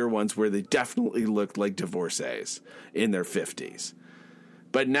earlier ones where they definitely looked like divorcees in their 50s.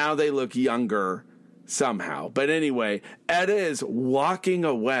 But now they look younger somehow. But anyway, Etta is walking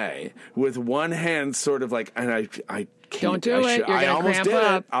away with one hand sort of like, and I can't. Don't do it. You're I gonna almost cramp did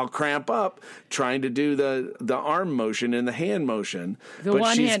up. it. I'll cramp up trying to do the arm motion and the hand motion. The but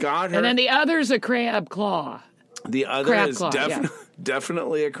one she's hand, got her. and then the other's a crab claw. The other crab is claw,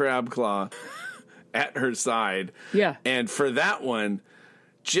 definitely a crab claw at her side. Yeah. And for that one,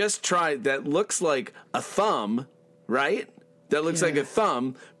 just try, that looks like a thumb, right? That looks like a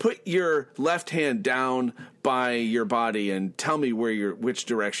thumb. Put your left hand down by your body and tell me which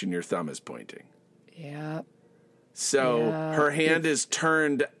direction your thumb is pointing. Yeah. So her hand is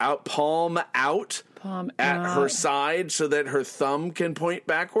turned out, palm out at her side so that her thumb can point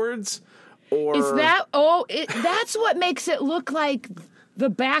backwards. Or Is that, that's what makes it look like the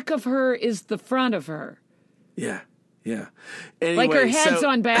back of her is the front of her. Yeah. Anyway, Like her head's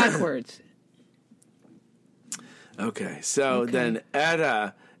on backwards. Okay, so then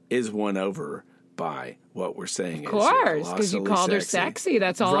Etta is won over by what we're saying. Of course, because you called her sexy.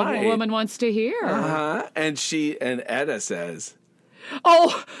 That's all a woman wants to hear. And Etta says,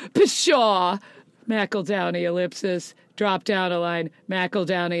 Oh, pshaw. McEldowney ellipsis. Drop down a line.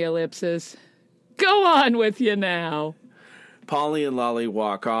 McEldowney ellipsis. Go on with you now. Polly and Lolly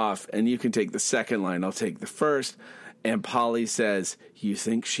walk off, and you can take the second line. I'll take the first. And Polly says, you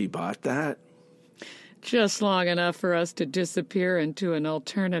think she bought that? Just long enough for us to disappear into an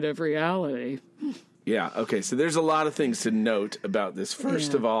alternative reality. Yeah, okay, so there's a lot of things to note about this.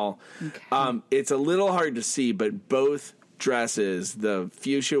 First of all, it's a little hard to see, but both dresses, the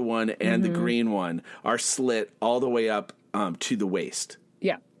fuchsia one and the green one, are slit all the way up to the waist.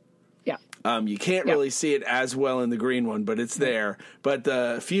 Yeah. You can't really see it as well in the green one, but it's there. But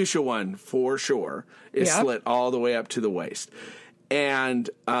the fuchsia one, for sure, is slit all the way up to the waist. And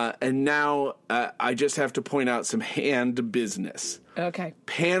now I just have to point out some hand business. Okay.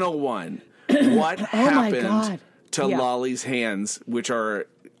 Panel 1. What happened to Yeah. Lolly's hands, which are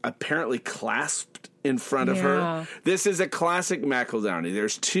apparently clasped in front of her? This is a classic McEldowney.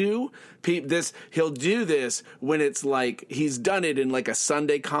 There's two people. He'll do this when it's like he's done it in like a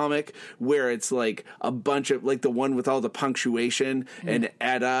Sunday comic where it's like a bunch of like the one with all the punctuation and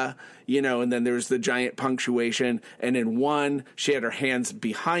Etta, and then there's the giant punctuation, and in one she had her hands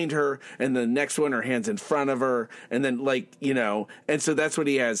behind her, and the next one her hands in front of her, and then and so that's what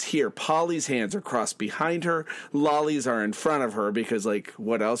he has here. Polly's hands are crossed behind her, Lolly's are in front of her because like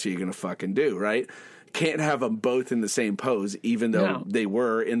what else are you gonna fucking do, right? Can't have them both in the same pose, even though they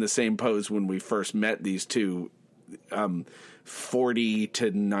were in the same pose when we first met these two 40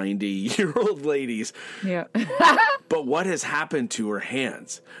 to 90-year-old ladies. Yeah. But what has happened to her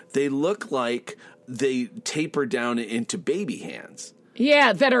hands? They look like they taper down into baby hands.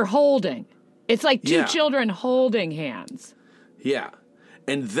 Yeah, that are holding. It's like two children holding hands. Yeah.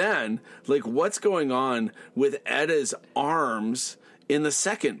 And then, like, what's going on with Etta's arms in the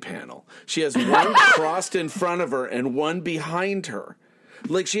second panel? She has one crossed in front of her and one behind her.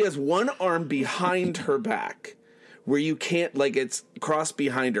 Like, she has one arm behind her back where you can't, like, it's crossed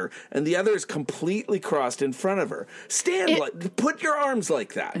behind her, and the other is completely crossed in front of her. Put your arms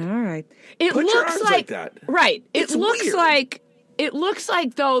like that. All right. Put your arms like that. Right. It's it looks weird. It looks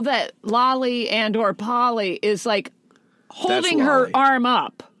like though that Lolly and or Polly is like holding That's her Lolly. arm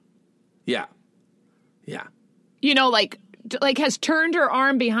up. Yeah. Like has turned her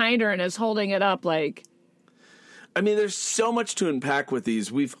arm behind her and is holding it up like. I mean, there's so much to unpack with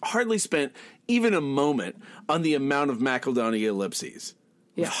these. We've hardly spent even a moment on the amount of McEldowney ellipses.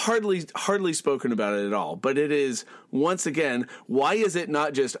 Yeah. We've hardly spoken about it at all. But it is, once again, why is it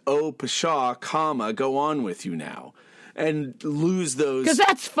not just, oh, pshaw, comma, go on with you now? And lose those.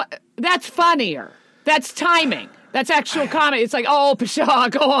 Because that's funnier. That's timing. That's actual comedy. It's like, oh, pshaw,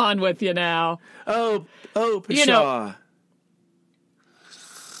 go on with you now. Oh, pshaw.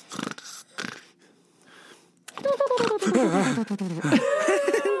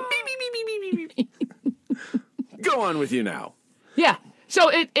 Go on with you now. Yeah. So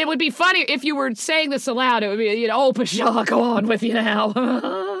it would be funny if you were saying this aloud. It would be, oh, pshaw, go on with you now.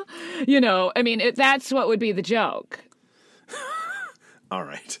 I mean, that's what would be the joke. All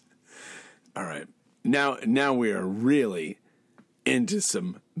right. Now we are really into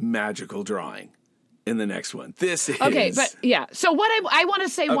some magical drawing in the next one. This is... Okay, but yeah. So what I want to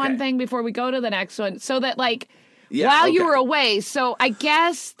say one thing before we go to the next one. So that Yeah, you were away, so I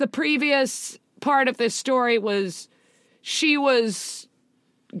guess the previous part of this story was she was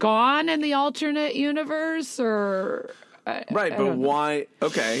gone in the alternate universe, or right, but why?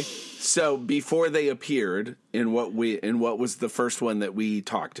 Okay, so before they appeared in what was the first one that we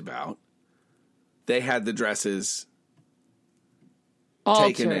talked about, they had the dresses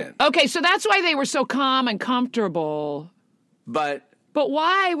taken in. Okay, so that's why they were so calm and comfortable. But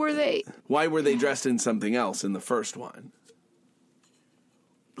why were they? Why were they dressed in something else in the first one?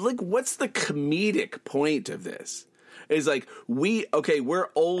 Like, what's the comedic point of this? Is like, we're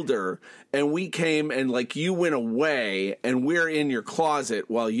older and we came and like you went away and we're in your closet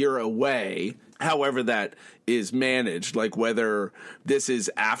while you're away. However that is managed, like whether this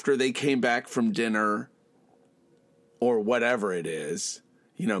is after they came back from dinner or whatever it is.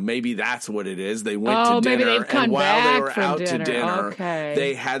 You know, maybe that's what it is. They went to dinner, maybe they've come and while back they were from out dinner. to dinner, Okay.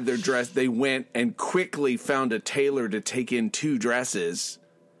 they had their dress. They went and quickly found a tailor to take in 2 dresses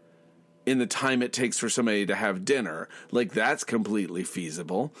in the time it takes for somebody to have dinner. Like, that's completely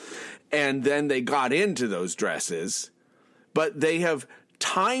feasible. And then they got into those dresses, but they have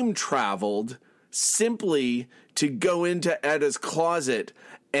time traveled simply to go into Edda's closet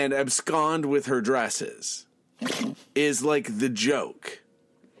and abscond with her dresses is like the joke.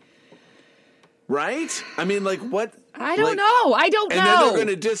 Right? I mean, like, what? I don't know. I don't know. And then they're going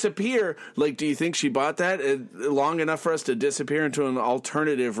to disappear. Like, do you think she bought that long enough for us to disappear into an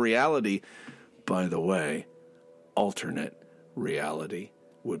alternative reality? By the way, alternate reality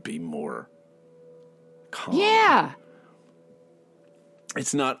would be more calm. Yeah.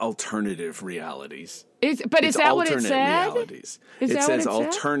 It's not alternative realities. Is that what it said? Realities. It says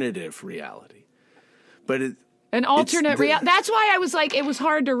alternative reality. But an alternate reality. That's why I was like, it was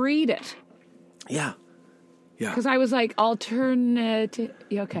hard to read it. Yeah. Yeah. Because I was like, alternative.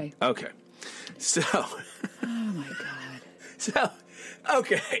 Okay. Okay. So. Oh my God. So,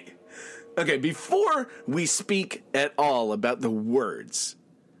 okay. Okay, before we speak at all about the words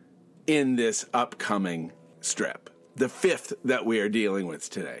in this upcoming strip, the 5th that we are dealing with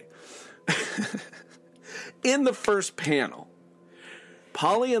today, in the first panel,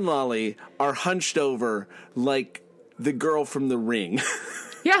 Polly and Lolly are hunched over like the girl from The Ring.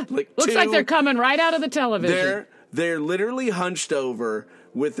 Yeah, looks like they're coming right out of the television. They're literally hunched over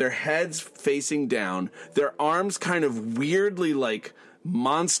with their heads facing down, their arms kind of weirdly like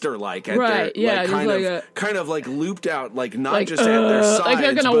monster-like at right, their, yeah, kind of like looped out, like not like, just at their sides, like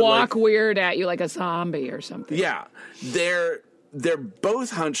they're gonna walk like, weird at you like a zombie or something. Yeah, they're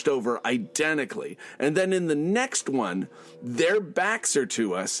both hunched over identically, and then in the next one, their backs are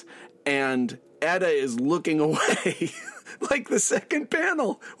to us, and Edda is looking away, like the second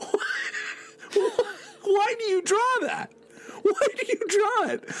panel. Why do you draw that? Why do you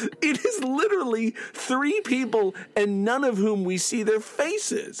draw it? It is literally 3 people, and none of whom we see their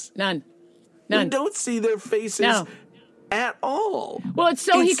faces. None. We don't see their faces at all. Well, it's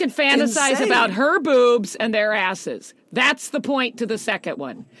so he can fantasize about her boobs and their asses. That's the point to the second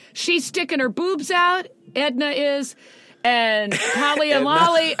one. She's sticking her boobs out, Edna is, and Polly and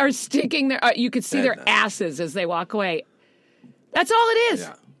Lolly are sticking their... you could see their asses as they walk away. That's all it is.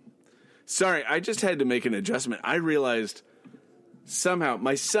 Yeah. Sorry, I just had to make an adjustment. I realized somehow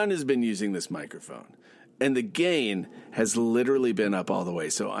my son has been using this microphone, and the gain has literally been up all the way.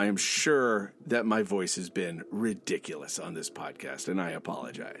 So I am sure that my voice has been ridiculous on this podcast, and I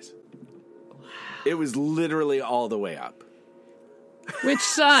apologize. It was literally all the way up. Which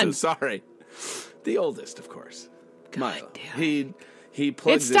son? So sorry. The oldest, of course. Milo. He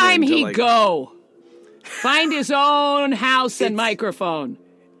plugs It's time into, he go. Find his own house and microphone.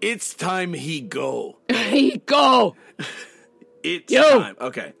 It's time he go. He go. It's time.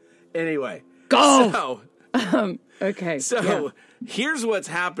 Okay. Anyway. Go. So, okay. So here's what's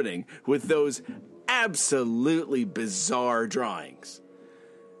happening with those absolutely bizarre drawings.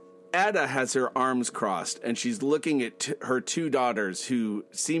 Edda has her arms crossed, and she's looking at her 2 daughters who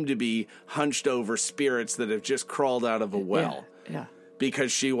seem to be hunched over spirits that have just crawled out of a well. Yeah.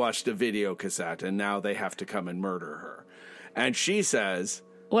 Because she watched a video cassette, and now they have to come and murder her. And she says...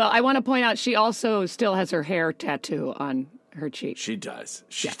 Well, I want to point out she also still has her hair tattoo on her cheek. She does.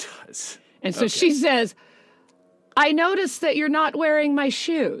 She does. And so she says, I noticed that you're not wearing my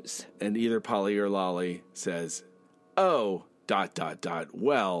shoes. And either Polly or Lolly says, oh, ...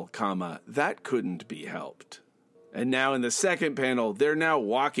 well, that couldn't be helped. And now in the second panel, they're now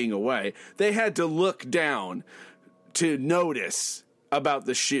walking away. They had to look down to notice about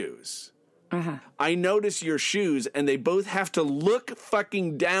the shoes. I notice your shoes, and they both have to look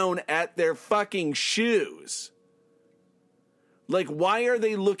fucking down at their fucking shoes. Like, why are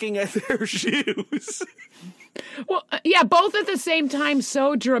they looking at their shoes? Well, yeah, both at the same time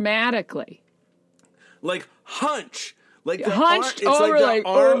so dramatically. Like, hunch. Like hunched like over, their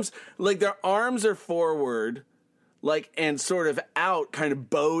arms, like their arms are forward, like, and sort of out, kind of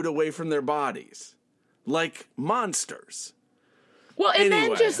bowed away from their bodies, like monsters. Well, and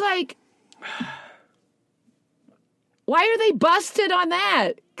then just like, Why are they busted on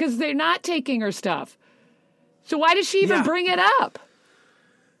that? Because they're not taking her stuff. So why does she even bring it up?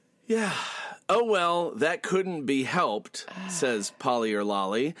 Yeah. Oh, well, that couldn't be helped, says Polly or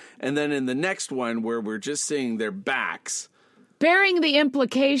Lolly. And then in the next one, where we're just seeing their backs. Bearing the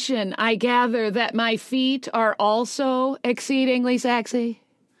implication, I gather, that my feet are also exceedingly sexy.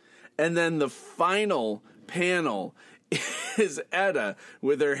 And then the final panel is Etta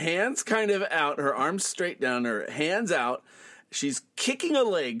with her hands kind of out, her arms straight down, her hands out. She's kicking a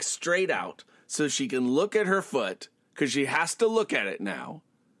leg straight out so she can look at her foot, because she has to look at it now.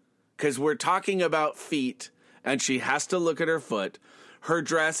 Because we're talking about feet, and she has to look at her foot. Her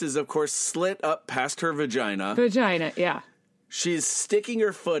dress is, of course, slit up past her vagina. Vagina, yeah. She's sticking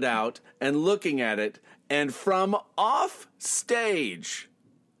her foot out and looking at it, and from off stage,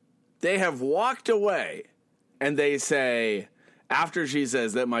 they have walked away, and they say, after she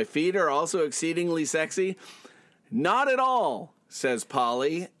says that my feet are also exceedingly sexy, not at all, says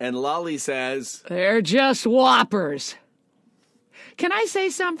Polly, and Lolly says, they're just whoppers. Can I say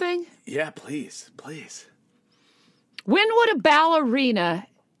something? Yeah, please, please. When would a ballerina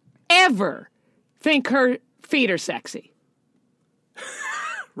ever think her feet are sexy?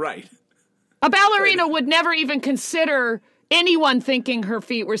 Right. A ballerina would never even consider anyone thinking her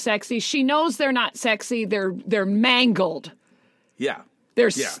feet were sexy. She knows they're not sexy. They're mangled. Yeah. They're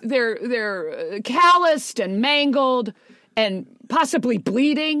calloused and mangled and possibly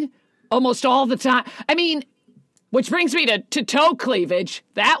bleeding almost all the time. I mean, which brings me to toe cleavage,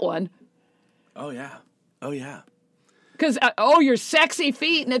 that one. Oh, yeah. Oh, yeah. Because, your sexy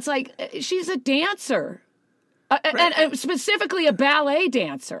feet. And it's like, she's a dancer. Right. And specifically a ballet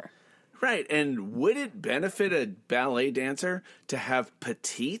dancer. Right. And would it benefit a ballet dancer to have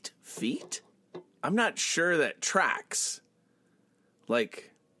petite feet? I'm not sure that tracks.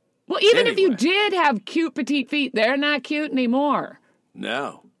 Like, well, even if you anyway. did have cute petite feet, they're not cute anymore.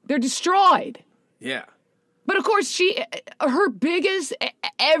 No. They're destroyed. Yeah. But of course, her biggest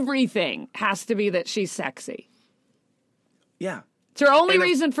everything has to be that she's sexy. Yeah. It's her only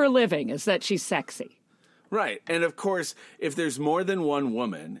reason for living is that she's sexy. Right. And of course, if there's more than one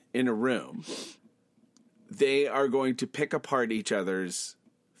woman in a room, they are going to pick apart each other's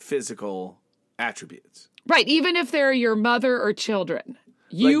physical attributes. Right. Even if they're your mother or children,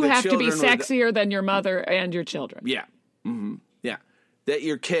 you have to be children sexier than your mother and your children. Yeah. Mm-hmm. Yeah. That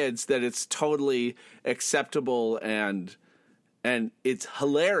your kids, that it's totally acceptable and it's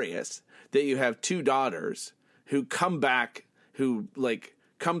hilarious that you have two daughters who come back, who like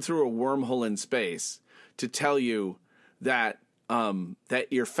come through a wormhole in space to tell you that that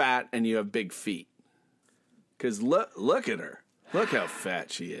you're fat and you have big feet. Because look at her. Look how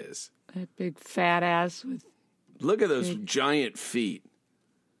fat she is. That big fat ass with. Look at those giant feet.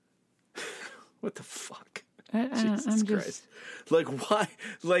 What the fuck? Jesus Christ. Like, why?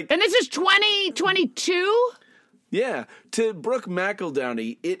 Like, And this is 2022? yeah, to Brooke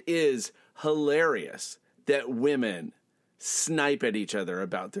McEldowney, it is hilarious that women snipe at each other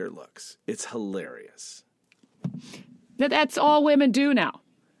about their looks. It's hilarious. That's all women do now.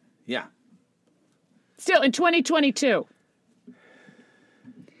 Yeah. Still, in 2022.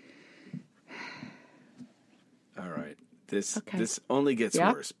 All right. This only gets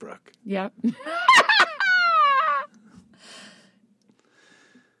worse, Brooke. Yep.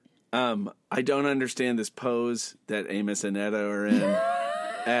 I don't understand this pose that Amos and Etta are in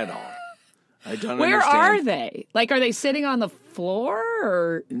at all. I don't Where understand. are they? Like, are they sitting on the floor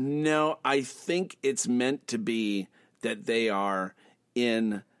or? No, I think it's meant to be that they are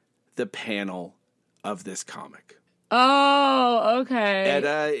in the panel of this comic. Oh, okay.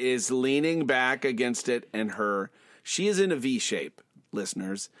 Etta is leaning back against it, and she is in a V shape,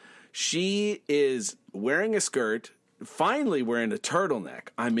 listeners. She is wearing a skirt, finally wearing a turtleneck.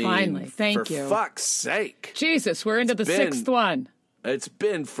 I mean, Finally, thank you. For fuck's sake. Jesus, we're into the sixth one. It's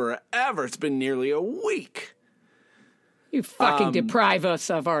been forever. It's been nearly a week. You fucking deprive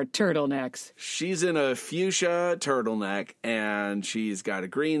us of our turtlenecks. She's in a fuchsia turtleneck, and she's got a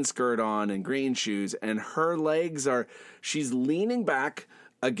green skirt on and green shoes, and her legs she's leaning back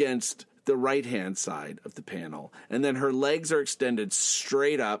against the right-hand side of the panel, and then her legs are extended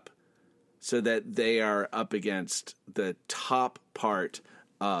straight up so that they are up against the top part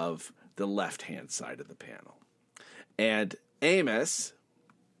of the left-hand side of the panel. And Amos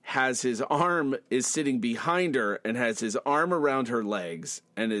is sitting behind her and has his arm around her legs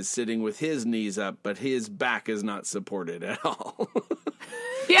and is sitting with his knees up, but his back is not supported at all.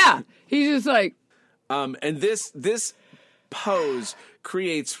 Yeah, he's just like. And this pose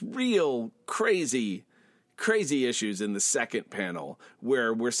creates real crazy crazy issues in the second panel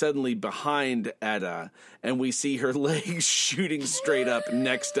where we're suddenly behind Etta and we see her legs shooting straight up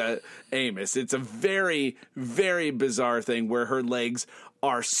next to Amos. It's a very, very bizarre thing where her legs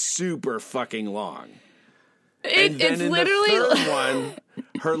are super fucking long. And then It's in literally the third one,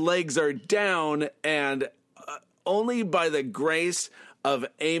 her legs are down, and only by the grace of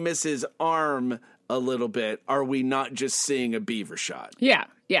Amos's arm a little bit are we not just seeing a beaver shot. Yeah.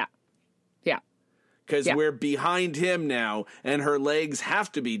 Because we're behind him now, and her legs have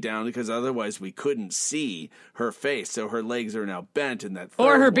to be down because otherwise we couldn't see her face. So her legs are now bent in that third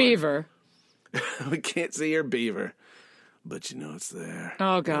Or her one. beaver. We can't see her beaver, but you know it's there.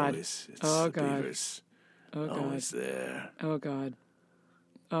 Oh, God. Always. It's Oh, the God. beaver's Oh, God. always there. Oh, God.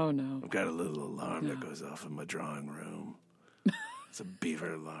 Oh, no. I've got a little alarm that goes off in my drawing room. It's a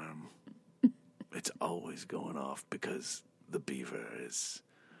beaver alarm. It's always going off because the beaver is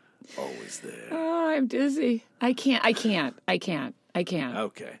always there. Oh, I'm dizzy. I can't. Okay. I can't. I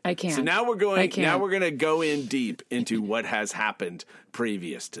can't. So now we're I going. can't. Now we're going to go in deep into what has happened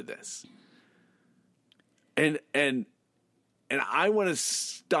previous to this. And I want to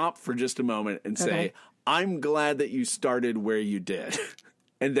stop for just a moment and say, Okay. I'm glad that you started where you did.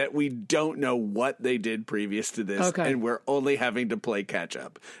 And that we don't know what they did previous to this, Okay. and we're only having to play catch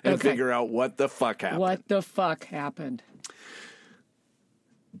up and Okay. figure out what the fuck happened. What the fuck happened?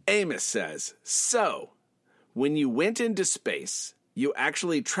 Amos says, so, when you went into space, you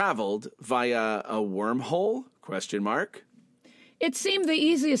actually traveled via a wormhole? ? It seemed the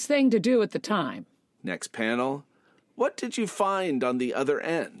easiest thing to do at the time. Next panel. What did you find on the other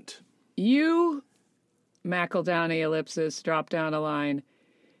end? You, McEldowney ellipsis, drop down a line.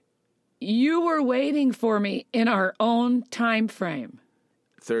 You were waiting for me in our own time frame.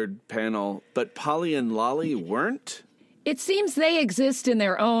 Third panel. But Polly and Lolly weren't? It seems they exist in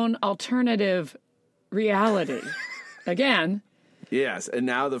their own alternative reality. Again. Yes, and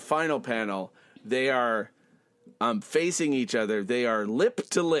now the final panel. They are facing each other. They are lip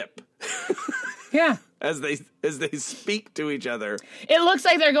to lip Yeah. as they speak to each other. It looks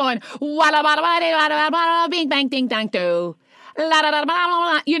like they're going, wada bada bada bada bada bing bang ding dang do. La, da, da, blah, blah,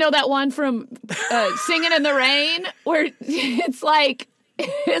 blah. You know that one from Singing in the Rain where it's like,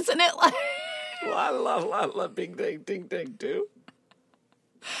 isn't it like? La la la la bing ding ding ding do.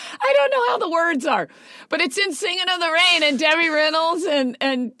 I don't know how the words are, but it's in Singing in the Rain, and Debbie Reynolds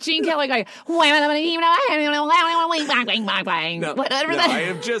and Gene Kelly going, whatever No,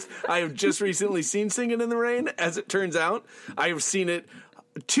 I have just recently seen Singing in the Rain. As it turns out, I have seen it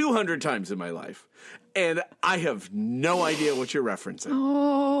 200 times in my life. And I have no idea what you're referencing.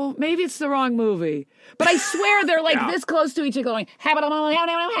 Oh, maybe it's the wrong movie. But I swear they're like this close to each other going,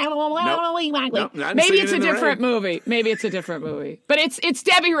 maybe it's a different movie. Maybe it's a different movie. But it's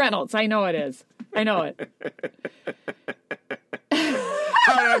Debbie Reynolds. I know it is. I know it.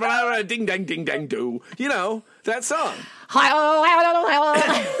 Ding dang ding dang do. You know, that song.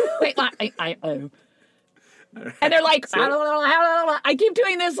 Wait, and they're like, I keep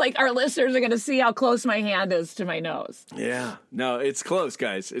doing this like our listeners are going to see how close my hand is to my nose. Yeah. No, it's close,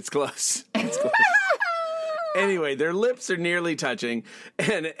 guys. It's close. It's close. Anyway, their lips are nearly touching,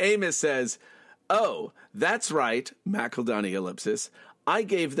 and Amos says, oh, that's right, McEldowney ellipsis. I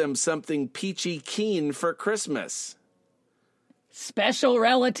gave them something peachy keen for Christmas. Special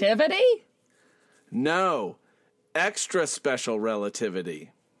relativity? No, extra special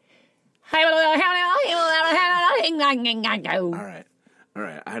relativity. All right.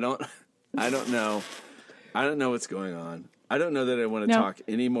 I don't know. I don't know what's going on. I don't know that I want to talk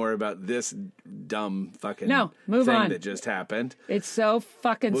any more about this dumb fucking move thing on. that just happened. It's so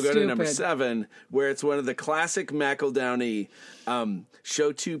fucking We'll stupid. go to number 7, where it's one of the classic McEldowney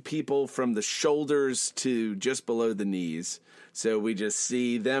show two people from the shoulders to just below the knees. So we just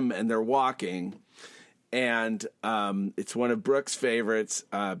see them and they're walking. And it's one of Brooke's favorites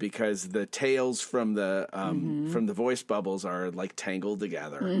because the tails from the voice bubbles are like tangled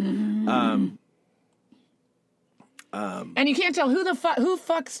together. And you can't tell who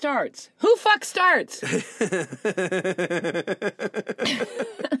fuck starts. Who fuck starts?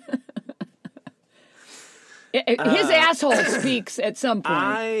 His asshole speaks at some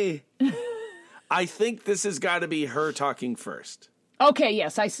point. I think this has got to be her talking first. Okay,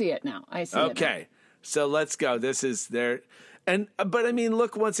 yes, I see it now. I see it now. Okay. So let's go. This is there. But I mean,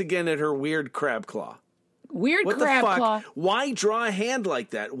 look once again at her weird crab claw. Weird What crab the fuck? claw. Why draw a hand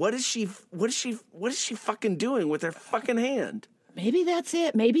like that? What is she fucking doing with her fucking hand? Maybe that's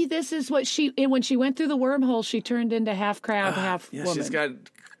it. Maybe this is what when she went through the wormhole, she turned into half crab, half woman. She's got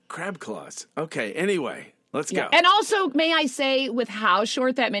crab claws. Okay, anyway. Let's go. And also, may I say, with how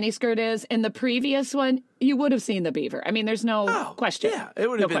short that miniskirt is, in the previous one, you would have seen the beaver. I mean, there's no question. Yeah, it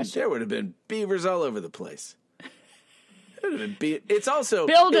would have been. There would have been beavers all over the place. It would have been. It's also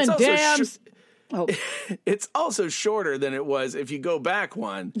building dams. It's also shorter than it was if you go back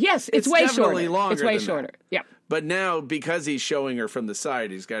one. Yes, it's way shorter. Longer it's way than shorter. That. Yeah. But now, because he's showing her from the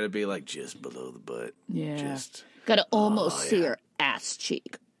side, he's got to be like just below the butt. Yeah. Gotta almost see her ass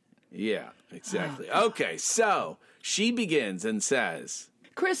cheek. Yeah, exactly. Okay, so she begins and says,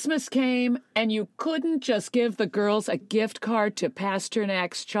 Christmas came, and you couldn't just give the girls a gift card to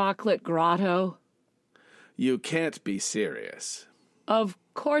Pasternak's Chocolate Grotto? "You can't be serious." Of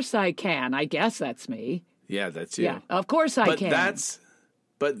course I can. I guess that's me. Yeah, that's you. Yeah, of course I can.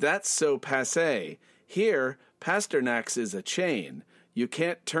 But that's so passé. Here, Pasternak's is a chain. You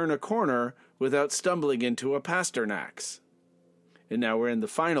can't turn a corner without stumbling into a Pasternak's. And now we're in the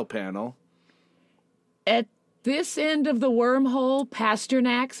final panel. At this end of the wormhole,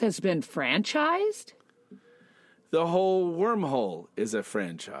 Pasternak's has been franchised? The whole Wormhole is a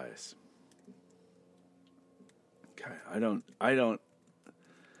franchise. Okay, I don't.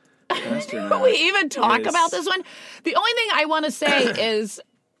 Can we even talk about this one? The only thing I want to say is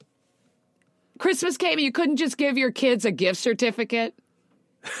Christmas came and you couldn't just give your kids a gift certificate.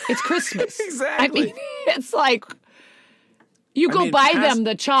 It's Christmas. Exactly. I mean, it's like you go buy them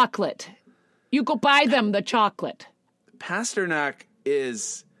the chocolate. You go buy them the chocolate. Pasternak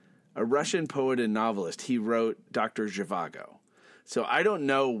is a Russian poet and novelist. He wrote Dr. Zhivago. So I don't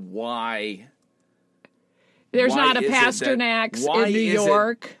know why. There's not a Pasternak's in New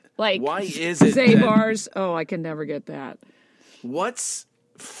York. Why is it Zabar's? Oh, I can never get that. What's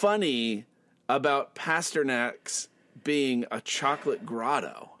funny about Pasternak's being a chocolate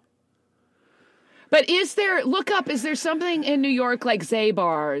grotto? But is there something in New York like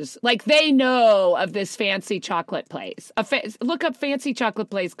Zabar's? Like they know of this fancy chocolate place. Look up fancy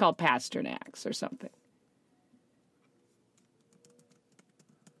chocolate place called Pasternak's or something.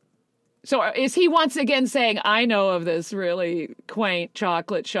 So is he once again saying, I know of this really quaint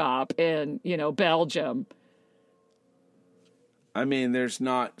chocolate shop in, Belgium? I mean, there's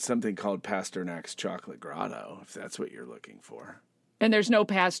not something called Pasternak's Chocolate Grotto, if that's what you're looking for. And there's no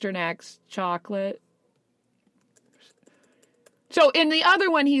Pasternak's chocolate? So in the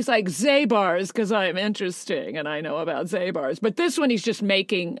other one, he's like, Zabar's, because I'm interesting and I know about Zabar's. But this one, he's just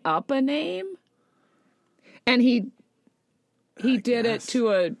making up a name? And he did it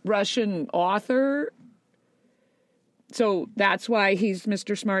to a Russian author. So that's why he's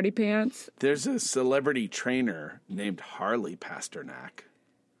Mr. Smarty Pants. There's a celebrity trainer named Harley Pasternak.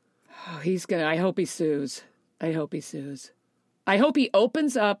 Oh, I hope he sues. I hope he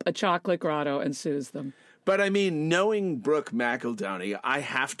opens up a chocolate grotto and sues them. But I mean, knowing Brooke McEldowney, I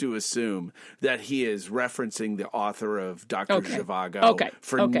have to assume that he is referencing the author of Dr. Zhivago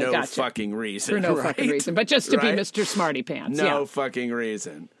for no fucking reason. For no right? fucking reason, but just to be Right? Mr. Smarty Pants. No fucking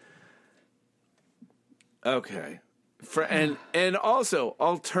reason. Okay. And also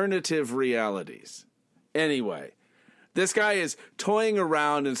alternative realities. Anyway, this guy is toying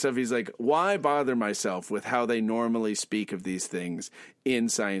around and stuff. He's like, why bother myself with how they normally speak of these things in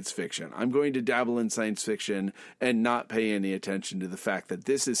science fiction? I'm going to dabble in science fiction and not pay any attention to the fact that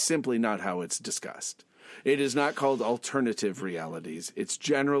this is simply not how it's discussed. It is not called alternative realities. It's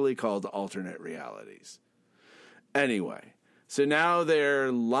generally called alternate realities. Anyway, so now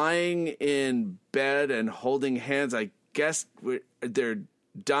they're lying in bed and holding hands. I guess they're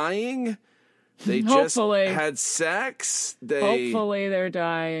dying. They just had sex. Hopefully they're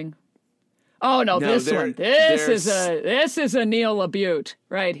dying. Oh no, this one. This is a Neil LaBute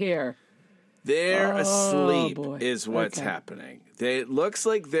right here. They're asleep is what's happening. It looks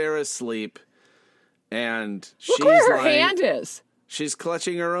like they're asleep, and look where her hand is. She's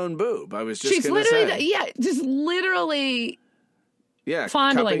clutching her own boob. I was just she's literally just literally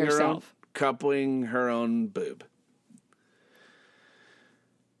fondling herself, cupping her own boob.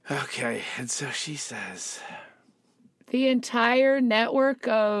 Okay, and so she says, the entire network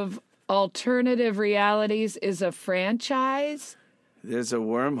of alternative realities is a franchise? There's a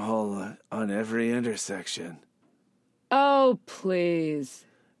wormhole on every intersection. Oh, please.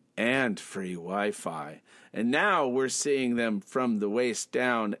 And free Wi-Fi. And now we're seeing them from the waist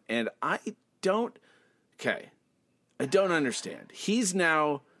down, and I don't understand. He's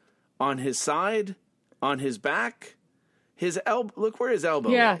now on his side, on his back. His elbow. Look where his elbow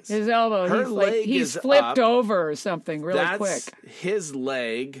is. Yeah, his elbow. Her leg he's is flipped up. over or something really quick. That's his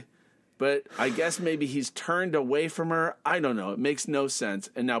leg, but I guess maybe he's turned away from her. I don't know. It makes no sense.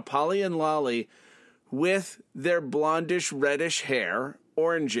 And now Polly and Lolly, with their blondish, reddish hair,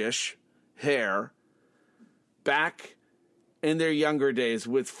 orangish hair, back in their younger days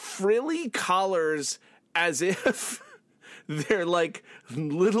with frilly collars as if they're like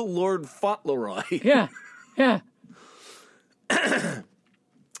little Lord Fauntleroy. Yeah. Yeah.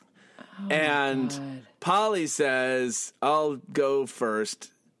 And Polly says, I'll go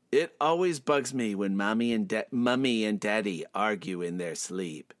first. It always bugs me when Mummy and Daddy argue in their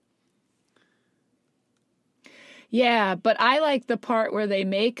sleep. Yeah, but I like the part where they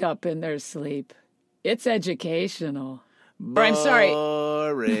make up in their sleep. It's educational. Or I'm sorry.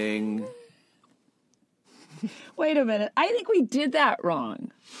 Boring. Wait a minute. I think we did that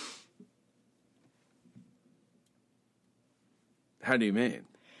wrong. How do you mean?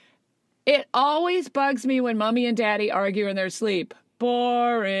 It always bugs me when Mommy and Daddy argue in their sleep.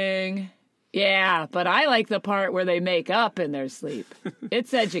 Boring. Yeah, but I like the part where they make up in their sleep.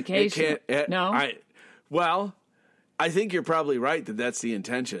 It's education. No? I think you're probably right that that's the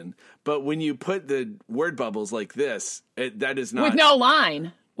intention. But when you put the word bubbles like this, that is not... With no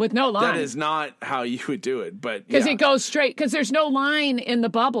line. That is not how you would do it. But because it goes straight. Because there's no line in the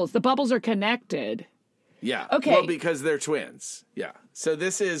bubbles. The bubbles are connected. Yeah. Okay. Well, because they're twins. Yeah. So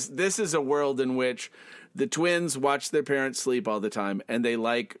this is a world in which the twins watch their parents sleep all the time, and they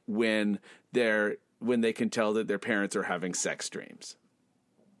like when they can tell that their parents are having sex dreams.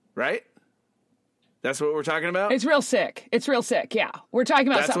 Right? That's what we're talking about? It's real sick. Yeah. We're talking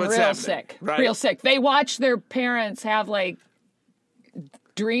about something real sick. Right? Real sick. They watch their parents have like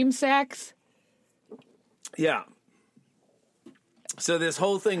dream sex. Yeah. So this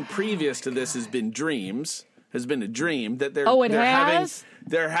whole thing previous to this has been a dream that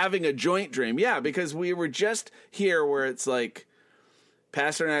they're having a joint dream. Yeah, because we were just here where it's like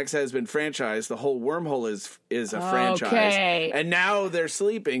Pasternak's has been franchised. The whole Wormhole is a franchise. Okay. And now they're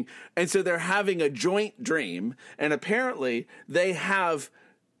sleeping. And so they're having a joint dream. And apparently they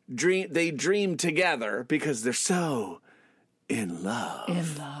dream together because they're so in love.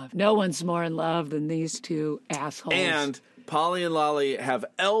 In love. No one's more in love than these two assholes. And Polly and Lolly have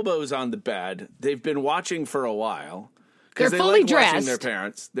elbows on the bed. They've been watching for a while. They're fully dressed. Watching their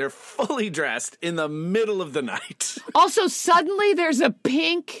parents. They're fully dressed in the middle of the night. Also, suddenly there's a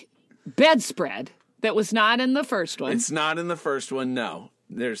pink bedspread that was not in the first one. It's not in the first one, no.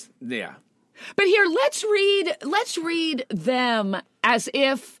 Yeah. But here, let's read them as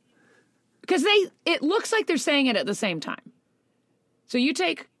if, because it looks like they're saying it at the same time. So you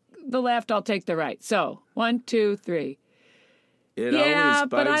take the left, I'll take the right. So 1, 2, 3. Yeah,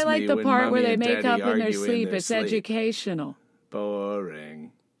 but I like the part where they make up in their sleep. It's educational.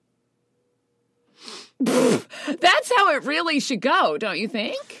 Boring. That's how it really should go, don't you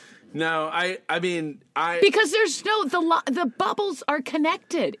think? No, I mean because there's the bubbles are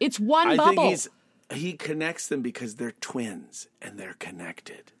connected. It's one bubble. I think he connects them because they're twins and they're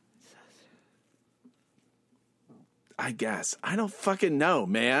connected. I guess. I don't fucking know,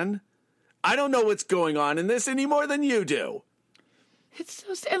 man. I don't know what's going on in this any more than you do. It's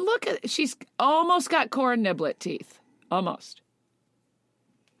so sad. And look at she's almost got corn niblet teeth. Almost.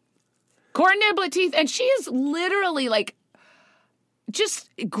 Corn niblet teeth, and she is literally like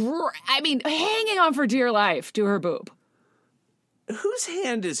hanging on for dear life to her boob. Whose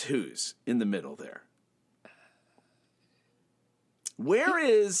hand is whose in the middle there? Where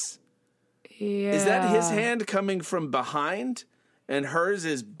is... Yeah. Is that his hand coming from behind, and hers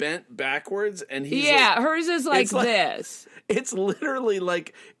is bent backwards, and he's hers is like this. It's literally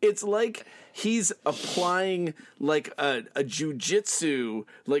like he's applying like a jujitsu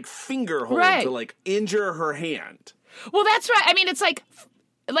like finger hold to like injure her hand. Well, that's right. I mean, it's like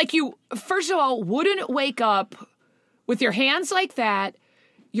you first of all wouldn't wake up with your hands like that,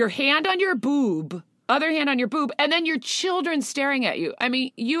 your hand on your boob. Other hand on your boob, and then your children staring at you. I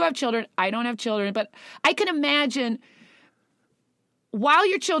mean, you have children. I don't have children, but I can imagine while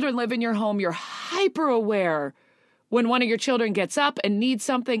your children live in your home, you're hyper aware when one of your children gets up and needs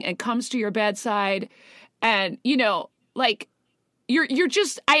something and comes to your bedside, and like you're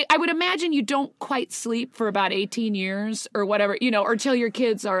just. I would imagine you don't quite sleep for about 18 years or whatever, or till your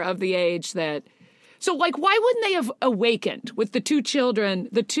kids are of the age that. So, like, why wouldn't they have awakened with the two children,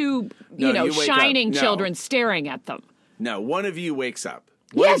 shining children staring at them? No, one of you wakes up.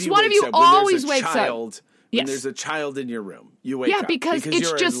 One of you always wakes up. When there's a child in your room, you wake up. Yeah, because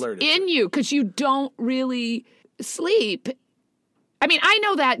it's just in you, because you don't really sleep. I mean, I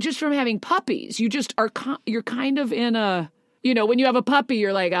know that just from having puppies. You just you're kind of in a, when you have a puppy,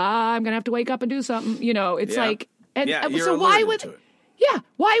 you're like, I'm going to have to wake up and do something. It's like, so why would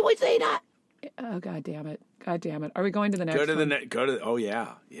they not? Oh, God damn it. Are we going to the next one? Oh,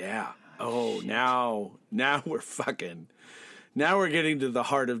 yeah. Yeah. Oh, now we're fucking. Now we're getting to the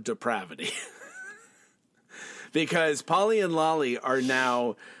heart of depravity. because Polly and Lolly are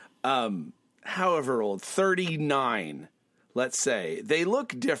now, however old, 39, let's say. They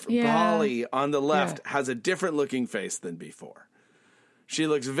look different. Yeah. Polly on the left has a different looking face than before. She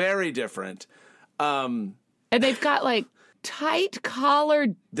looks very different. And they've got like tight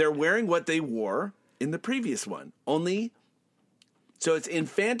collared. They're wearing what they wore in the previous one, only so it's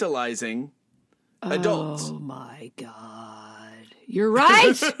infantilizing adults. Oh my God. You're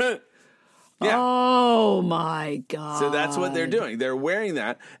right. Yeah. Oh my God. So that's what they're doing. They're wearing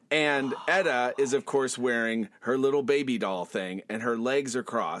that. And Etta is, of course, wearing her little baby doll thing, and her legs are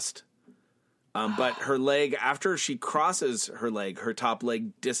crossed. But her leg, after she crosses her leg, her top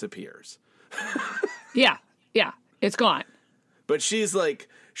leg disappears. Yeah. It's gone. But she's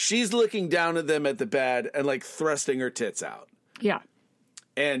looking down at them at the bed and like thrusting her tits out. Yeah.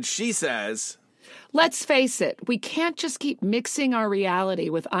 And she says, Let's face it, we can't just keep mixing our reality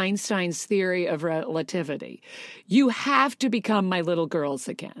with Einstein's theory of relativity. You have to become my little girls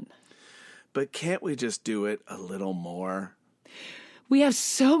again. but can't we just do it a little more? We have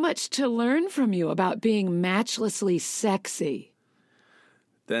so much to learn from you about being matchlessly sexy.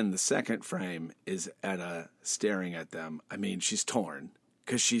 Then the second frame is Etta staring at them. I mean, she's torn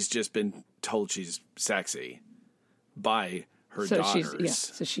because she's just been told she's sexy by her daughters.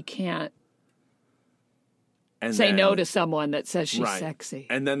 So she can't and say then, no to someone that says she's right. sexy.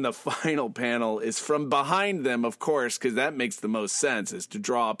 And then the final panel is from behind them, of course, because that makes the most sense, is to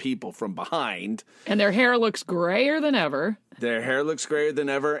draw people from behind. And their hair looks grayer than ever. Their hair looks grayer than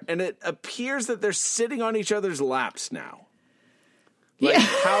ever, and it appears that they're sitting on each other's laps now. Like,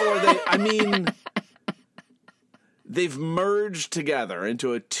 how are they? I mean, they've merged together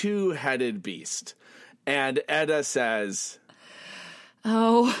into a two-headed beast. And Etta says,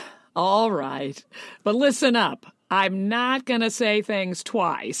 Oh, all right. But listen up. I'm not going to say things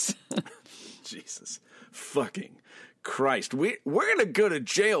twice. Jesus fucking Christ. We're going to go to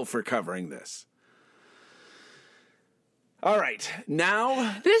jail for covering this. All right.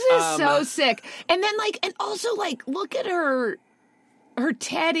 Now. This is so sick. And then, and also, look at her. Her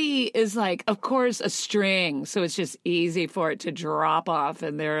teddy is, of course, a string. So it's just easy for it to drop off.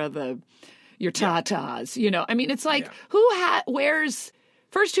 And there are your tatas. You know, I mean, it's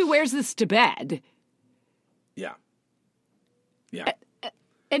who wears this to bed? Yeah. Yeah.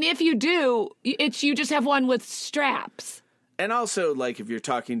 And if you do, you just have one with straps. And also, if you're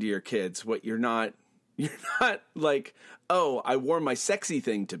talking to your kids, you're not like, oh, I wore my sexy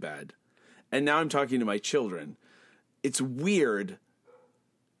thing to bed, and now I'm talking to my children. It's weird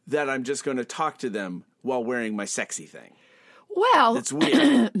that I'm just going to talk to them while wearing my sexy thing. Well, it's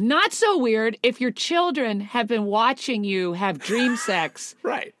weird. Not so weird if your children have been watching you have dream sex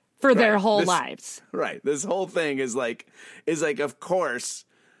right. for their whole lives. Right. This whole thing is of course,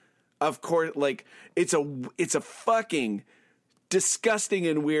 it's a fucking disgusting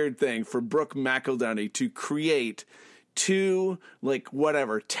and weird thing for Brooke McEldowney to create two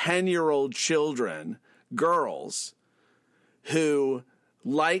 10-year-old children, girls, who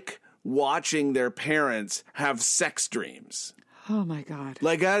like watching their parents have sex dreams. Oh my God.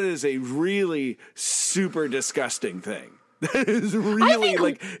 That is a really super disgusting thing. That is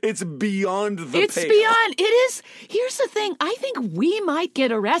really it's beyond the pale. It's beyond. It is. Here's the thing. I think we might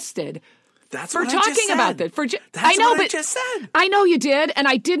get arrested. That's for what talking I just said. about that. I just said. I know you did, and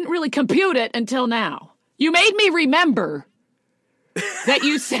I didn't really compute it until now. You made me remember that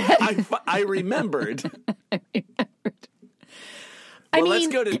you said. I remembered. I mean, let's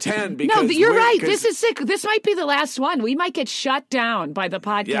go to 10 because no, you're right. This is sick. This might be the last one. We might get shut down by the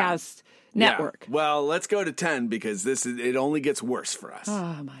podcast network. Yeah. Well, let's go to 10 because it only gets worse for us.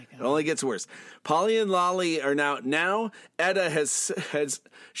 Oh my God. It only gets worse. Polly and Lolly are now Etta has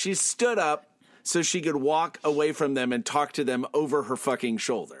she's stood up so she could walk away from them and talk to them over her fucking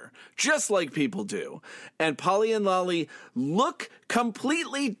shoulder, just like people do. And Polly and Lolly look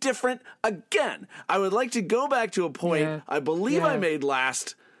completely different again. I would like to go back to a point I believe I made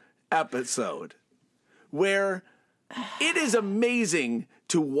last episode where it is amazing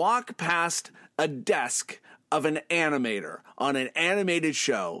to walk past a desk of an animator on an animated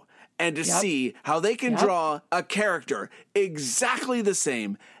show and to see how they can draw a character exactly the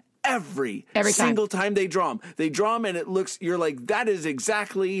same every single time they draw them. They draw them and it looks, you're like, that is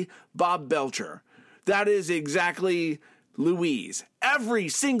exactly Bob Belcher. That is exactly Louise. Every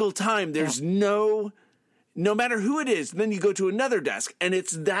single time there's no matter who it is, then you go to another desk and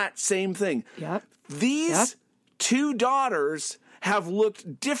it's that same thing. Yep. These two daughters have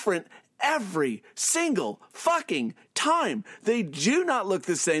looked different every single fucking time. They do not look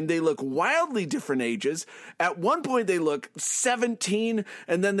the same. They look wildly different ages. At one point, they look 17,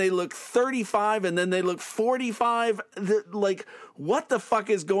 and then they look 35, and then they look 45. Like, what the fuck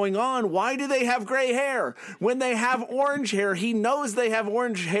is going on? Why do they have gray hair? When they have orange hair, he knows they have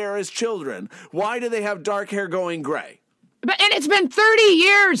orange hair as children. Why do they have dark hair going gray? And it's been 30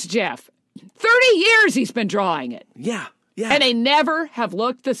 years, Jeff. 30 years he's been drawing it. Yeah. And they never have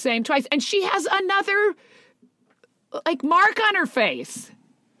looked the same twice. And she has another, like, mark on her face.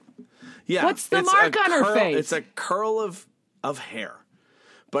 Yeah. What's the mark on her face? It's a curl of hair.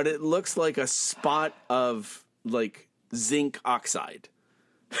 But it looks like a spot of, like, zinc oxide.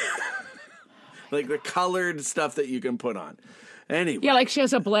 Like the colored stuff that you can put on. Anyway. Yeah, like she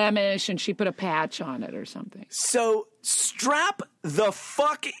has a blemish and she put a patch on it or something. So strap the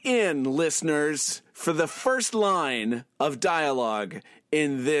fuck in, listeners, for the first line of dialogue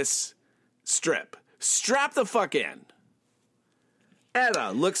in this strip. Strap the fuck in.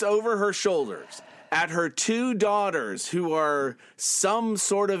 Etta looks over her shoulders at her two daughters who are some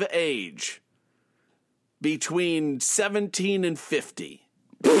sort of age between 17 and 50.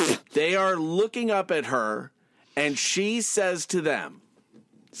 They are looking up at her. And she says to them,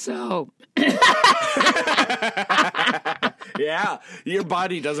 So. Yeah, your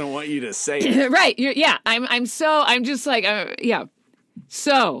body doesn't want you to say it. Right. I'm just like, yeah.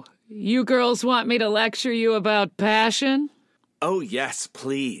 So, you girls want me to lecture you about passion? Oh, yes,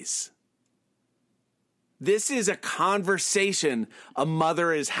 please. This is a conversation a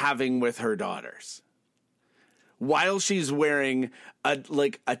mother is having with her daughters while she's wearing a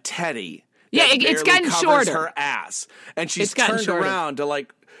teddy. Yeah, it's gotten covers shorter. Her ass, and she's turned around to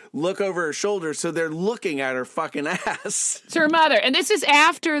like look over her shoulder, so they're looking at her fucking ass. It's her mother, and this is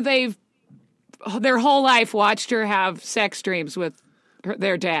after they've their whole life watched her have sex dreams with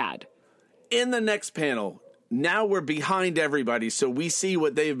their dad. In the next panel, now we're behind everybody, so we see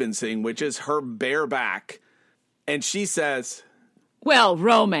what they've been seeing, which is her bare back, and she says, "Well,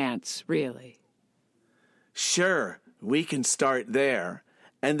 romance, really." Sure, we can start there.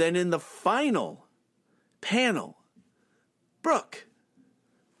 And then in the final panel, Brooke,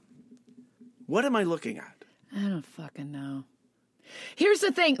 what am I looking at? I don't fucking know. Here's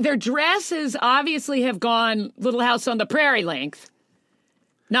the thing. Their dresses obviously have gone Little House on the Prairie length.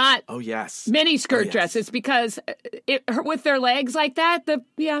 Not mini skirt dresses because with their legs like that,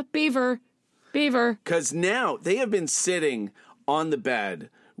 beaver. Because now they have been sitting on the bed,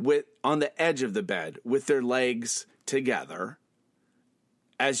 on the edge of the bed with their legs together.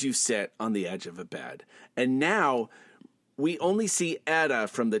 As you sit on the edge of a bed. And now we only see Etta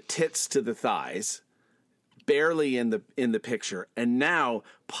from the tits to the thighs, barely in the picture. And now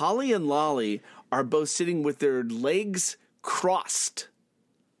Polly and Lolly are both sitting with their legs crossed.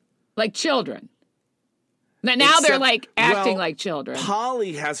 Like children. Now they're like acting like children.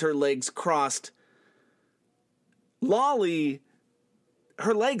 Polly has her legs crossed. Lolly,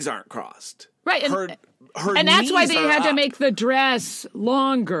 her legs aren't crossed. Right. And that's why they had to make the dress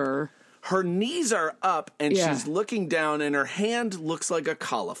longer. Her knees are up, and she's looking down, and her hand looks like a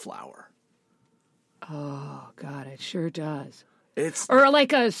cauliflower. Oh, God, it sure does. Or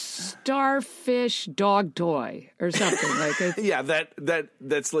like a starfish dog toy or something. Yeah,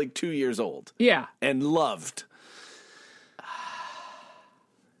 that's like 2 years old. Yeah. And loved.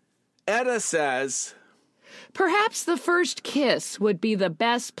 Etta says, perhaps the first kiss would be the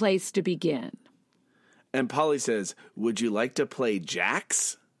best place to begin. And Polly says, would you like to play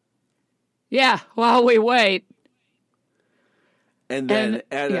jacks? Yeah, while we wait. And then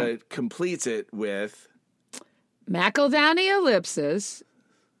Etta completes it with McEldowney ellipsis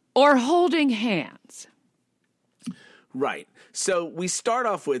or holding hands. Right. So we start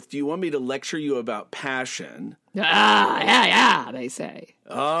off with, do you want me to lecture you about passion? Yeah, they say.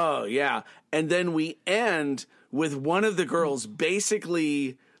 Oh, yeah. And then we end with one of the girls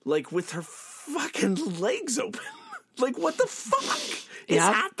basically, like, with her fucking legs open. Like, what the fuck is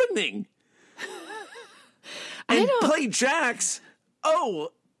happening? And play jacks.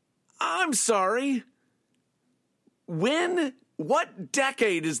 Oh, I'm sorry. What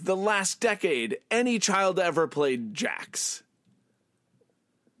decade is the last decade any child ever played jacks?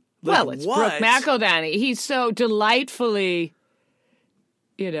 Like, well, it's Brooke McEldowney. He's so delightfully,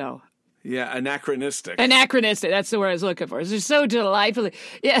 Yeah, anachronistic. Anachronistic, that's the word I was looking for. It's just so delightfully.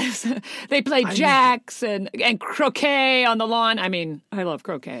 Yes, they play jacks and croquet on the lawn. I mean, I love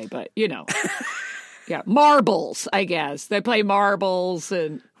croquet, but, Yeah, marbles, I guess. They play marbles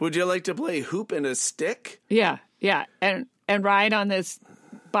and... Would you like to play hoop and a stick? Yeah, and ride on this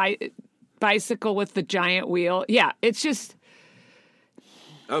bicycle with the giant wheel. Yeah, it's just...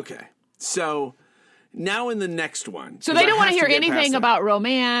 Okay. So now in the next one. So 'cause they don't I want to have hear get past anything that. about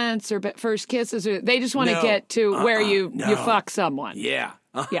romance or first kisses. Or they just want to No. get to where you No. fuck someone. Yeah.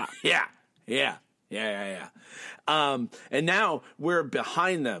 Yeah. Yeah. And now we're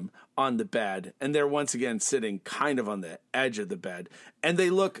behind them on the bed, and they're once again sitting kind of on the edge of the bed, and they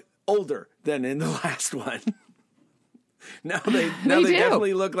look older than in the last one. Now they do.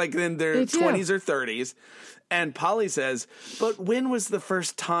 definitely look like in their They do. 20s or 30s. And Polly says, but when was the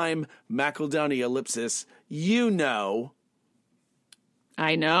first time, McEldowney ellipsis, you know?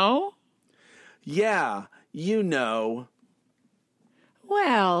 I know. Yeah, you know.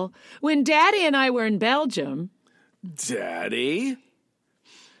 Well, when Daddy and I were in Belgium, Daddy.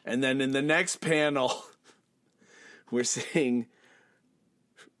 And then in the next panel, we're seeing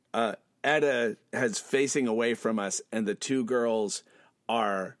Etta has facing away from us, and the two girls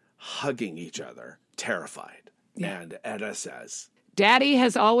are hugging each other, terrified. Yeah. And Etta says, Daddy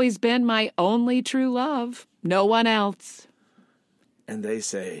has always been my only true love. No one else. and they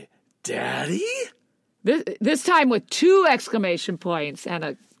say, Daddy? This time with 2 exclamation points and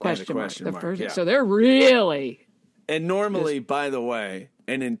a question mark. question The mark, first, yeah. So they're really... And normally, by the way,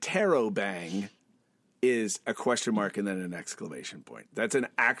 an interrobang is a question mark and then an exclamation point. That's an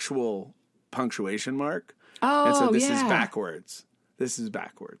actual punctuation mark. Oh, and so this yeah. is backwards. This is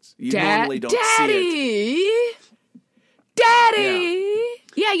backwards. You normally don't see it. Daddy!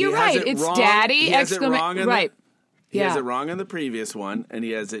 Yeah, you're He has right. it It's wrong. Daddy! He has it wrong in right. He Yeah. has it wrong in the previous one, and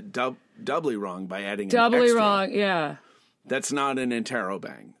he has it doubly wrong by adding an Doubly extra. wrong, yeah. That's not an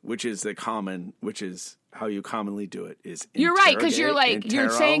interrobang, which is how you commonly do it. Is You're right, because you're interrogate, you're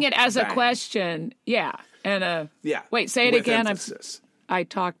saying it as a interrobang. question. Yeah. And Yeah. wait, say it with again. emphasis. I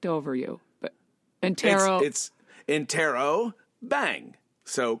talked over you. But Intero. It's interro bang.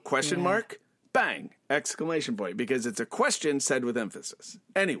 So question mark bang exclamation point, because it's a question said with emphasis.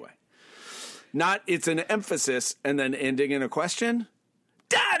 Anyway, not it's an emphasis and then ending in a question.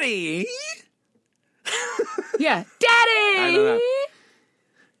 Daddy. Yeah. Daddy! I don't know.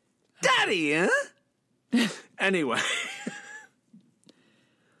 Daddy, huh? Anyway.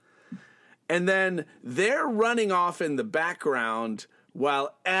 And then they're running off in the background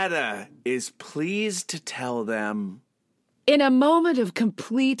while Etta is pleased to tell them. In a moment of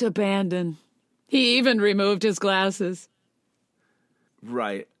complete abandon, he even removed his glasses.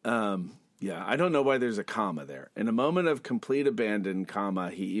 Right. Yeah, I don't know why there's a comma there. In a moment of complete abandon,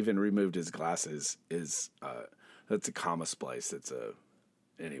 comma, he even removed his glasses that's a comma splice.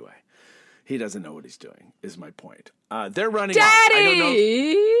 Anyway. He doesn't know what he's doing, is my point. They're running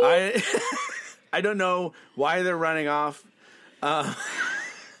Daddy! off. I don't know why they're running off.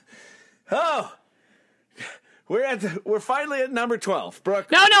 We're finally at number 12,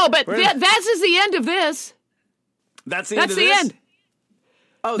 Brooke. No, but that's is the end of this. That's the That's end of the this? end.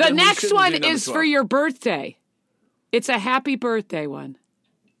 Oh, The then we next shouldn't one do number is 12. for your birthday. It's a happy birthday one.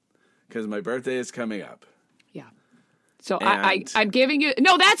 Because my birthday is coming up. Yeah. So And- I'm giving you...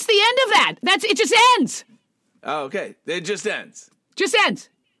 No, that's the end of that. It just ends. Oh, okay. It just ends. Just ends.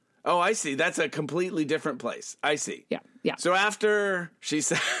 Oh, I see. That's a completely different place. I see. Yeah. So after she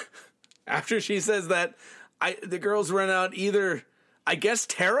says that, the girls run out either, I guess,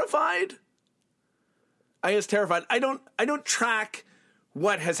 terrified. I don't track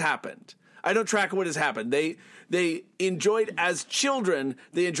what has happened. I don't track what has happened. They enjoyed, as children,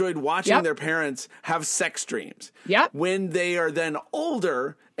 they enjoyed watching their parents have sex dreams. Yep. When they are then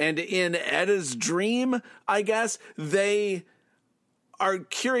older and in Etta's dream, I guess, they are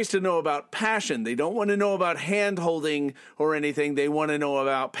curious to know about passion. They don't want to know about hand holding or anything. They want to know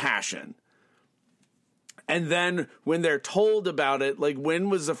about passion. And then when they're told about it, like, when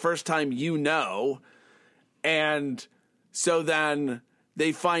was the first time you know? And so then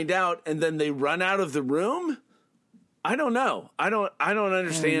they find out and then they run out of the room. I don't know. I don't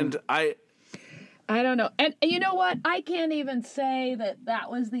understand. I don't know. And you know what? I can't even say that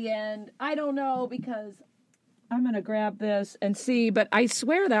was the end. I don't know, because I'm going to grab this and see, but I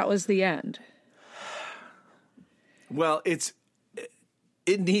swear that was the end. Well, it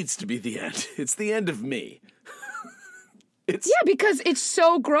needs to be the end. It's the end of me. Yeah, because it's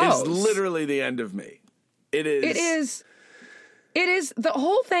so gross. It's literally the end of me. It is. It is. The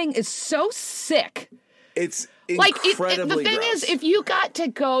whole thing is so sick. It's Like, incredibly the thing gross. is, if you got to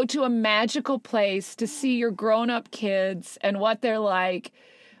go to a magical place to see your grown-up kids and what they're like,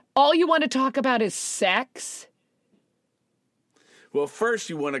 all you want to talk about is sex. Well, first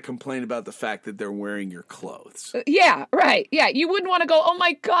you want to complain about the fact that they're wearing your clothes. Yeah, right. Yeah, you wouldn't want to go, oh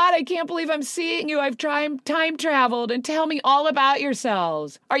my God, I can't believe I'm seeing you. I've time traveled, and tell me all about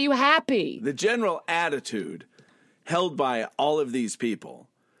yourselves. Are you happy? The general attitude held by all of these people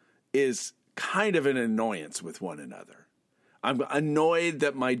is kind of an annoyance with one another. I'm annoyed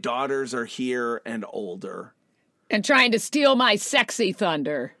that my daughters are here and older. And trying to steal my sexy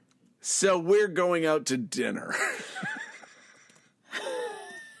thunder. So we're going out to dinner.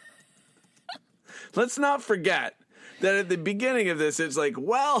 Let's not forget that at the beginning of this, it's like,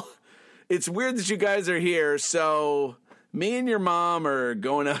 well, it's weird that you guys are here, so me and your mom are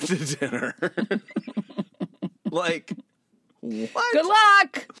going out to dinner. Like, what? Good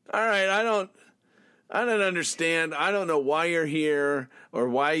luck! All right, I don't understand. I don't know why you're here or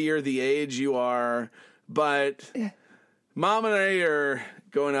why you're the age you are, but Mom and I are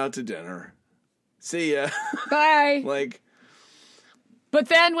going out to dinner. See ya. Bye. Like, But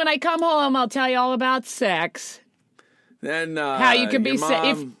then when I come home, I'll tell you all about sex. then How you can be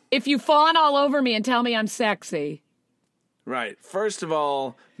if you fawn all over me and tell me I'm sexy. Right. First of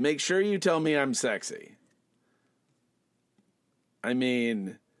all, make sure you tell me I'm sexy. I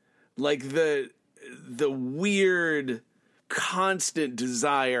mean, like the weird constant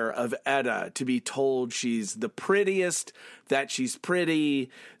desire of Edda to be told she's the prettiest, that she's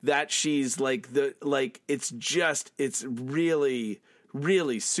pretty, that she's it's really,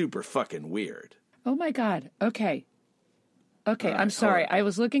 really super fucking weird. Oh my God. Okay. Right, I'm sorry. I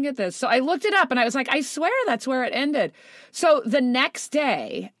was looking at this. So I looked it up and I was like, I swear that's where it ended. So the next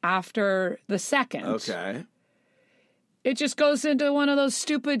day after the second. Okay. It just goes into one of those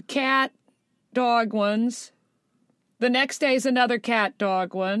stupid cat dog ones. The next day is another cat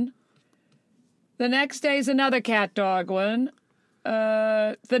dog one. The next day is another cat dog one.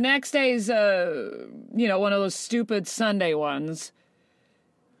 The next day is one of those stupid Sunday ones.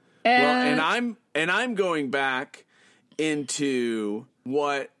 And I'm going back into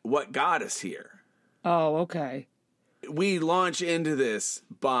what got us here. Oh, okay. We launch into this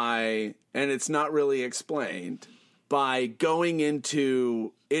by, and it's not really explained, by going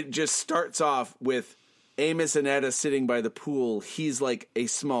into, it just starts off with Amos and Edda sitting by the pool. He's like a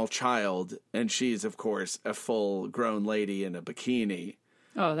small child, and she's, of course, a full-grown lady in a bikini.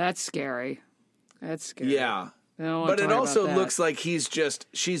 Oh, that's scary. That's scary. Yeah. But it also looks like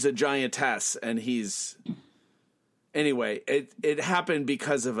she's a giantess, and he's... Anyway, it happened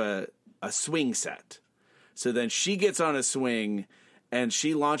because of a swing set. So then she gets on a swing, and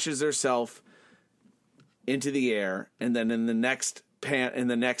she launches herself into the air, and then in the next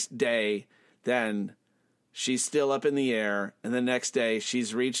day, then she's still up in the air, and the next day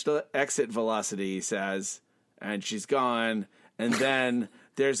she's reached the exit velocity, he says, and she's gone, and then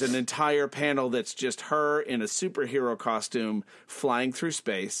there's an entire panel that's just her in a superhero costume flying through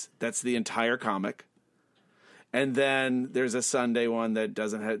space. That's the entire comic. And then there's a Sunday one that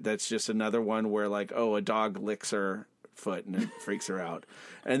that's just another one where like, oh, a dog licks her foot and it freaks her out.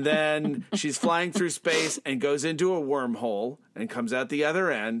 And then she's flying through space and goes into a wormhole and comes out the other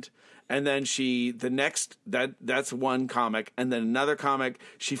end. And then that's one comic. And then another comic,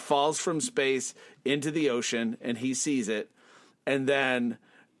 she falls from space into the ocean and he sees it. And then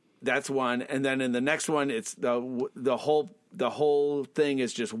that's one. And then in the next one, it's the whole thing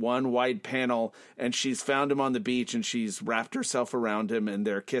is just one wide panel, and she's found him on the beach and she's wrapped herself around him and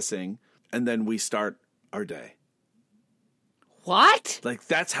they're kissing. And then we start our day. What? Like,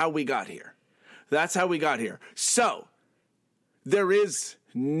 that's how we got here. So there is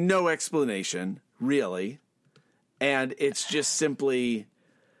no explanation, really. And it's just simply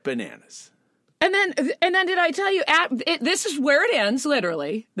bananas. And then did I tell you, this is where it ends,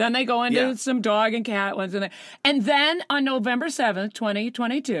 literally. Then they go into some dog and cat ones. And then on November 7th,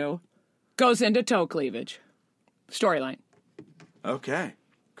 2022, goes into toe cleavage. Storyline. Okay,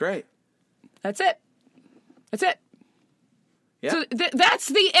 great. That's it. Yeah. So that's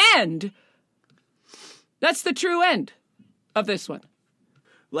the end. That's the true end of this one.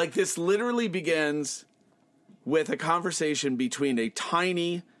 Like, this literally begins with a conversation between a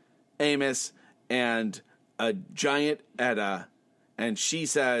tiny Amos and a giant Edda, and she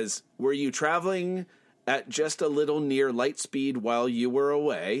says, were you traveling at just a little near light speed while you were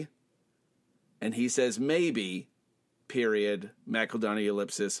away? And he says, maybe, period, Macedonia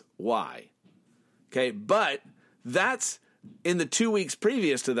ellipsis, why? Okay, but that's, in the 2 weeks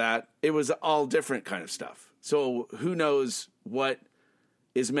previous to that, it was all different kind of stuff. So who knows what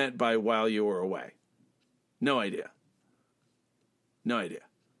is meant by while you were away? No idea.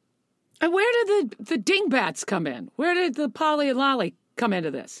 And where did the dingbats come in? Where did the Polly and Lolly come into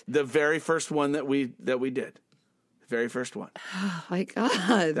this? The very first one that we did. The very first one. Oh my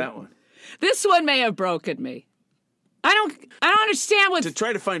God. That one. This one may have broken me. I don't understand what... To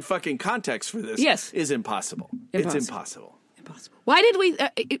try to find fucking context for this is impossible. It's impossible. Why did we...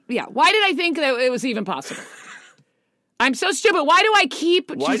 why did I think that it was even possible? I'm so stupid. Why do I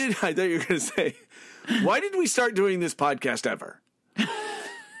keep... I thought you were going to say, why did we start doing this podcast ever?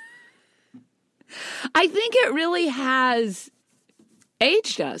 I think it really has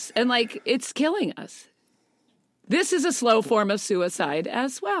aged us, and like it's killing us. This is a slow form of suicide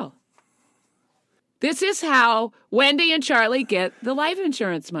as well. This is how Wendy and Charlie get the life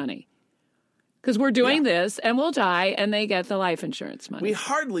insurance money. Because we're doing this, and we'll die, and they get the life insurance money. We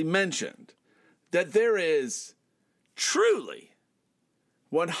hardly mentioned that there is truly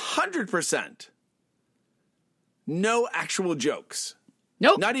 100% no actual jokes.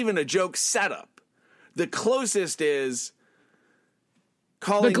 Nope. Not even a joke setup. The closest is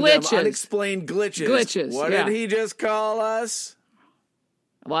calling them unexplained glitches. Glitches, What yeah. did he just call us?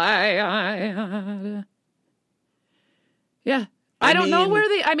 Why? Yeah. I don't know where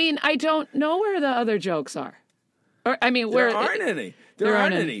I don't know where the other jokes are. Or there aren't any. There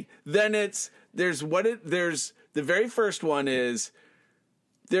aren't any. Then there's the very first one is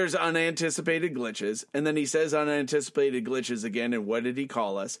there's unanticipated glitches, and then he says unanticipated glitches again, and what did he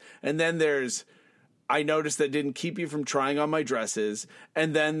call us? And then there's I noticed that didn't keep you from trying on my dresses.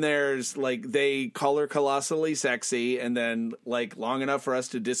 And then there's like they call her colossally sexy, and then like long enough for us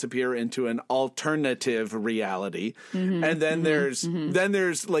to disappear into an alternative reality. Mm-hmm, and then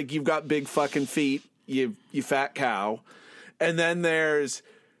there's like you've got big fucking feet, you fat cow. And then there's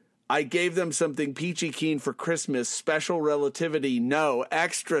I gave them something peachy keen for Christmas, special relativity, no,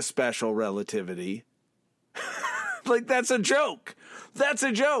 extra special relativity. Like that's a joke. That's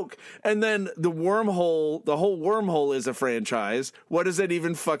a joke. And then the whole Wormhole is a franchise. What does that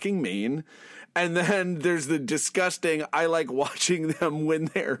even fucking mean? And then there's the disgusting, I like watching them when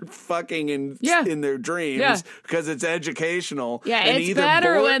they're fucking in their dreams because it's educational. Yeah, and it's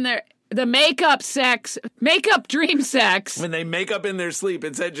better when they're the makeup dream sex. When they make up in their sleep,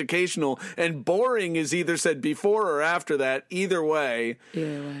 it's educational. And boring is either said before or after that. Either way,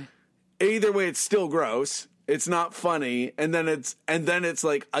 it's still gross. It's not funny, and then it's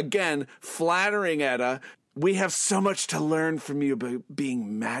like again flattering Etta. We have so much to learn from you about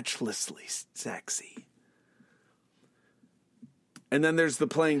being matchlessly sexy. And then there's the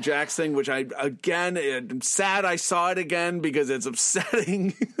playing jacks thing, which I'm sad I saw it again because it's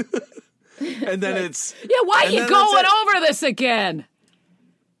upsetting. And then it's why are you going over this again?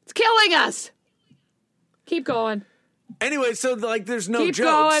 It's killing us. Keep going. Anyway, so like there's no Keep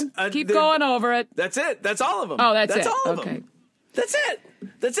jokes. Going. Keep going over it. That's it. That's all of them. Oh, that's it. All of okay. them. That's it.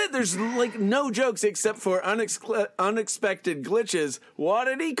 That's it. There's like no jokes except for unexpected glitches. What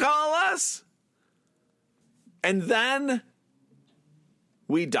did he call us? And then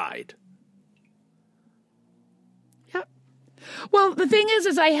we died. Yep. Well, the thing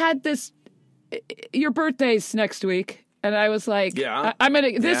is I had this. Your birthday's next week. And I was like, I'm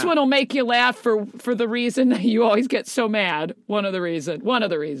gonna. This one will make you laugh for the reason that you always get so mad. One of the reasons.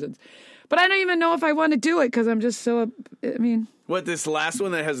 But I don't even know if I want to do it because I'm just so. I mean, what, this last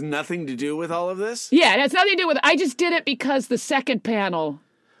one that has nothing to do with all of this? Yeah, it has nothing to do with it. I just did it because the second panel,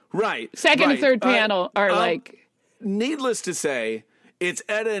 second and third panel are like. Needless to say, it's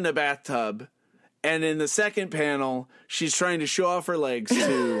Etta in a bathtub, and in the second panel, she's trying to show off her legs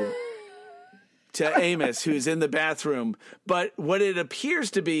to Amos, who's in the bathroom. But what it appears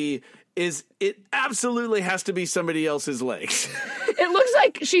to be is it absolutely has to be somebody else's legs. It looks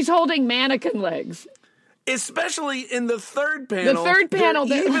like she's holding mannequin legs. Especially in the third panel. The third panel.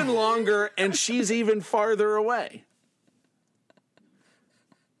 They're even longer, and she's even farther away.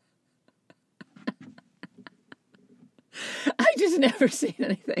 I just never seen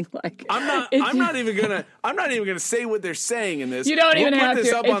anything like it. I'm not even gonna say what they're saying in this. You don't even have to. We'll put this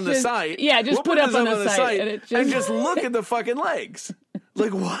to. up It's on the site. Yeah, just we'll put up on the site and just look at the fucking legs.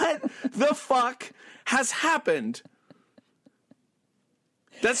 Like, what the fuck has happened?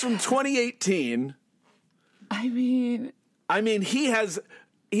 That's from 2018. I mean, he has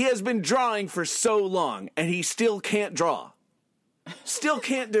been drawing for so long, and he still can't draw. Still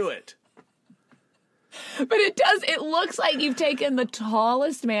can't do it. But it looks like you've taken the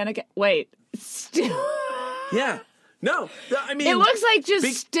tallest mannequin. Wait, still. Yeah. No, I mean. It looks like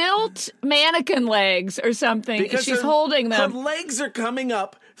just stilt mannequin legs or something. She's holding them. Her legs are coming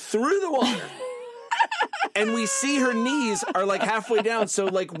up through the water. And we see her knees are like halfway down. So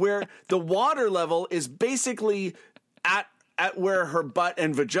like where the water level is basically at where her butt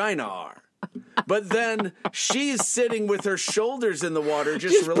and vagina are. But then she's sitting with her shoulders in the water,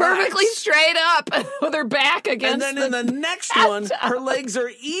 just relaxed. Perfectly straight up with her back against. And then in the next one, her legs are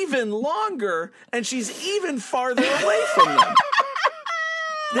even longer, and she's even farther away from them.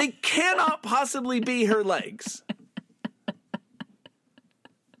 They cannot possibly be her legs.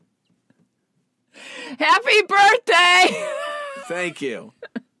 Happy birthday! Thank you.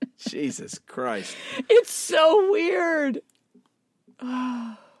 Jesus Christ. It's so weird.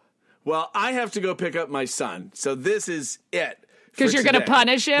 Well, I have to go pick up my son, so this is it. Because you're going to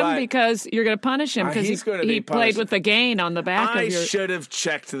punish him? But Because you're going to punish him because he's gonna be he played punished. with the gain on the back I of your... should have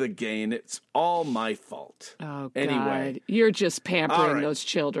checked the gain. It's all my fault. Oh, God. Anyway. You're just pampering All right. those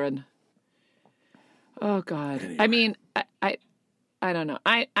children. Oh, God. I mean, I don't know.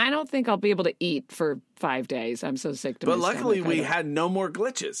 I don't think I'll be able to eat for 5 days. I'm so sick to my But luckily, stomach. we had no more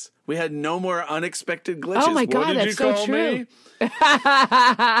glitches. We had no more unexpected glitches. Oh, my God, what did that's you so call true. me?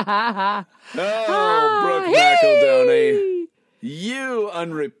 Oh, Brooke McEldowney. You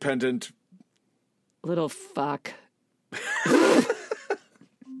unrepentant. Little fuck.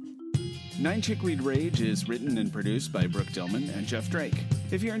 Nine Chickweed Rage is written and produced by Brooke Dillman and Jeff Drake.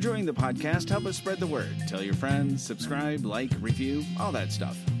 If you're enjoying the podcast, help us spread the word. Tell your friends, subscribe, like, review, all that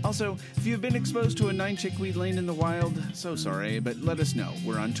stuff. Also, if you've been exposed to a Nine Chickweed lane in the wild, so sorry, but let us know.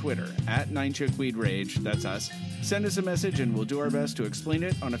 We're on Twitter, @Nine Chickweed Rage, that's us. Send us a message and we'll do our best to explain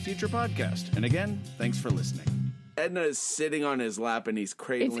it on a future podcast. And again, thanks for listening. Edna is sitting on his lap and he's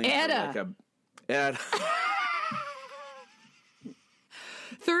cradling It's her Edda. like a... Ed.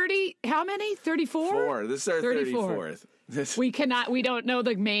 30, how many? 34? 4. This is our 34. 34th. We don't know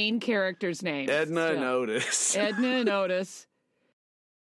the main character's name. Edna still. and Otis. Edna and Otis.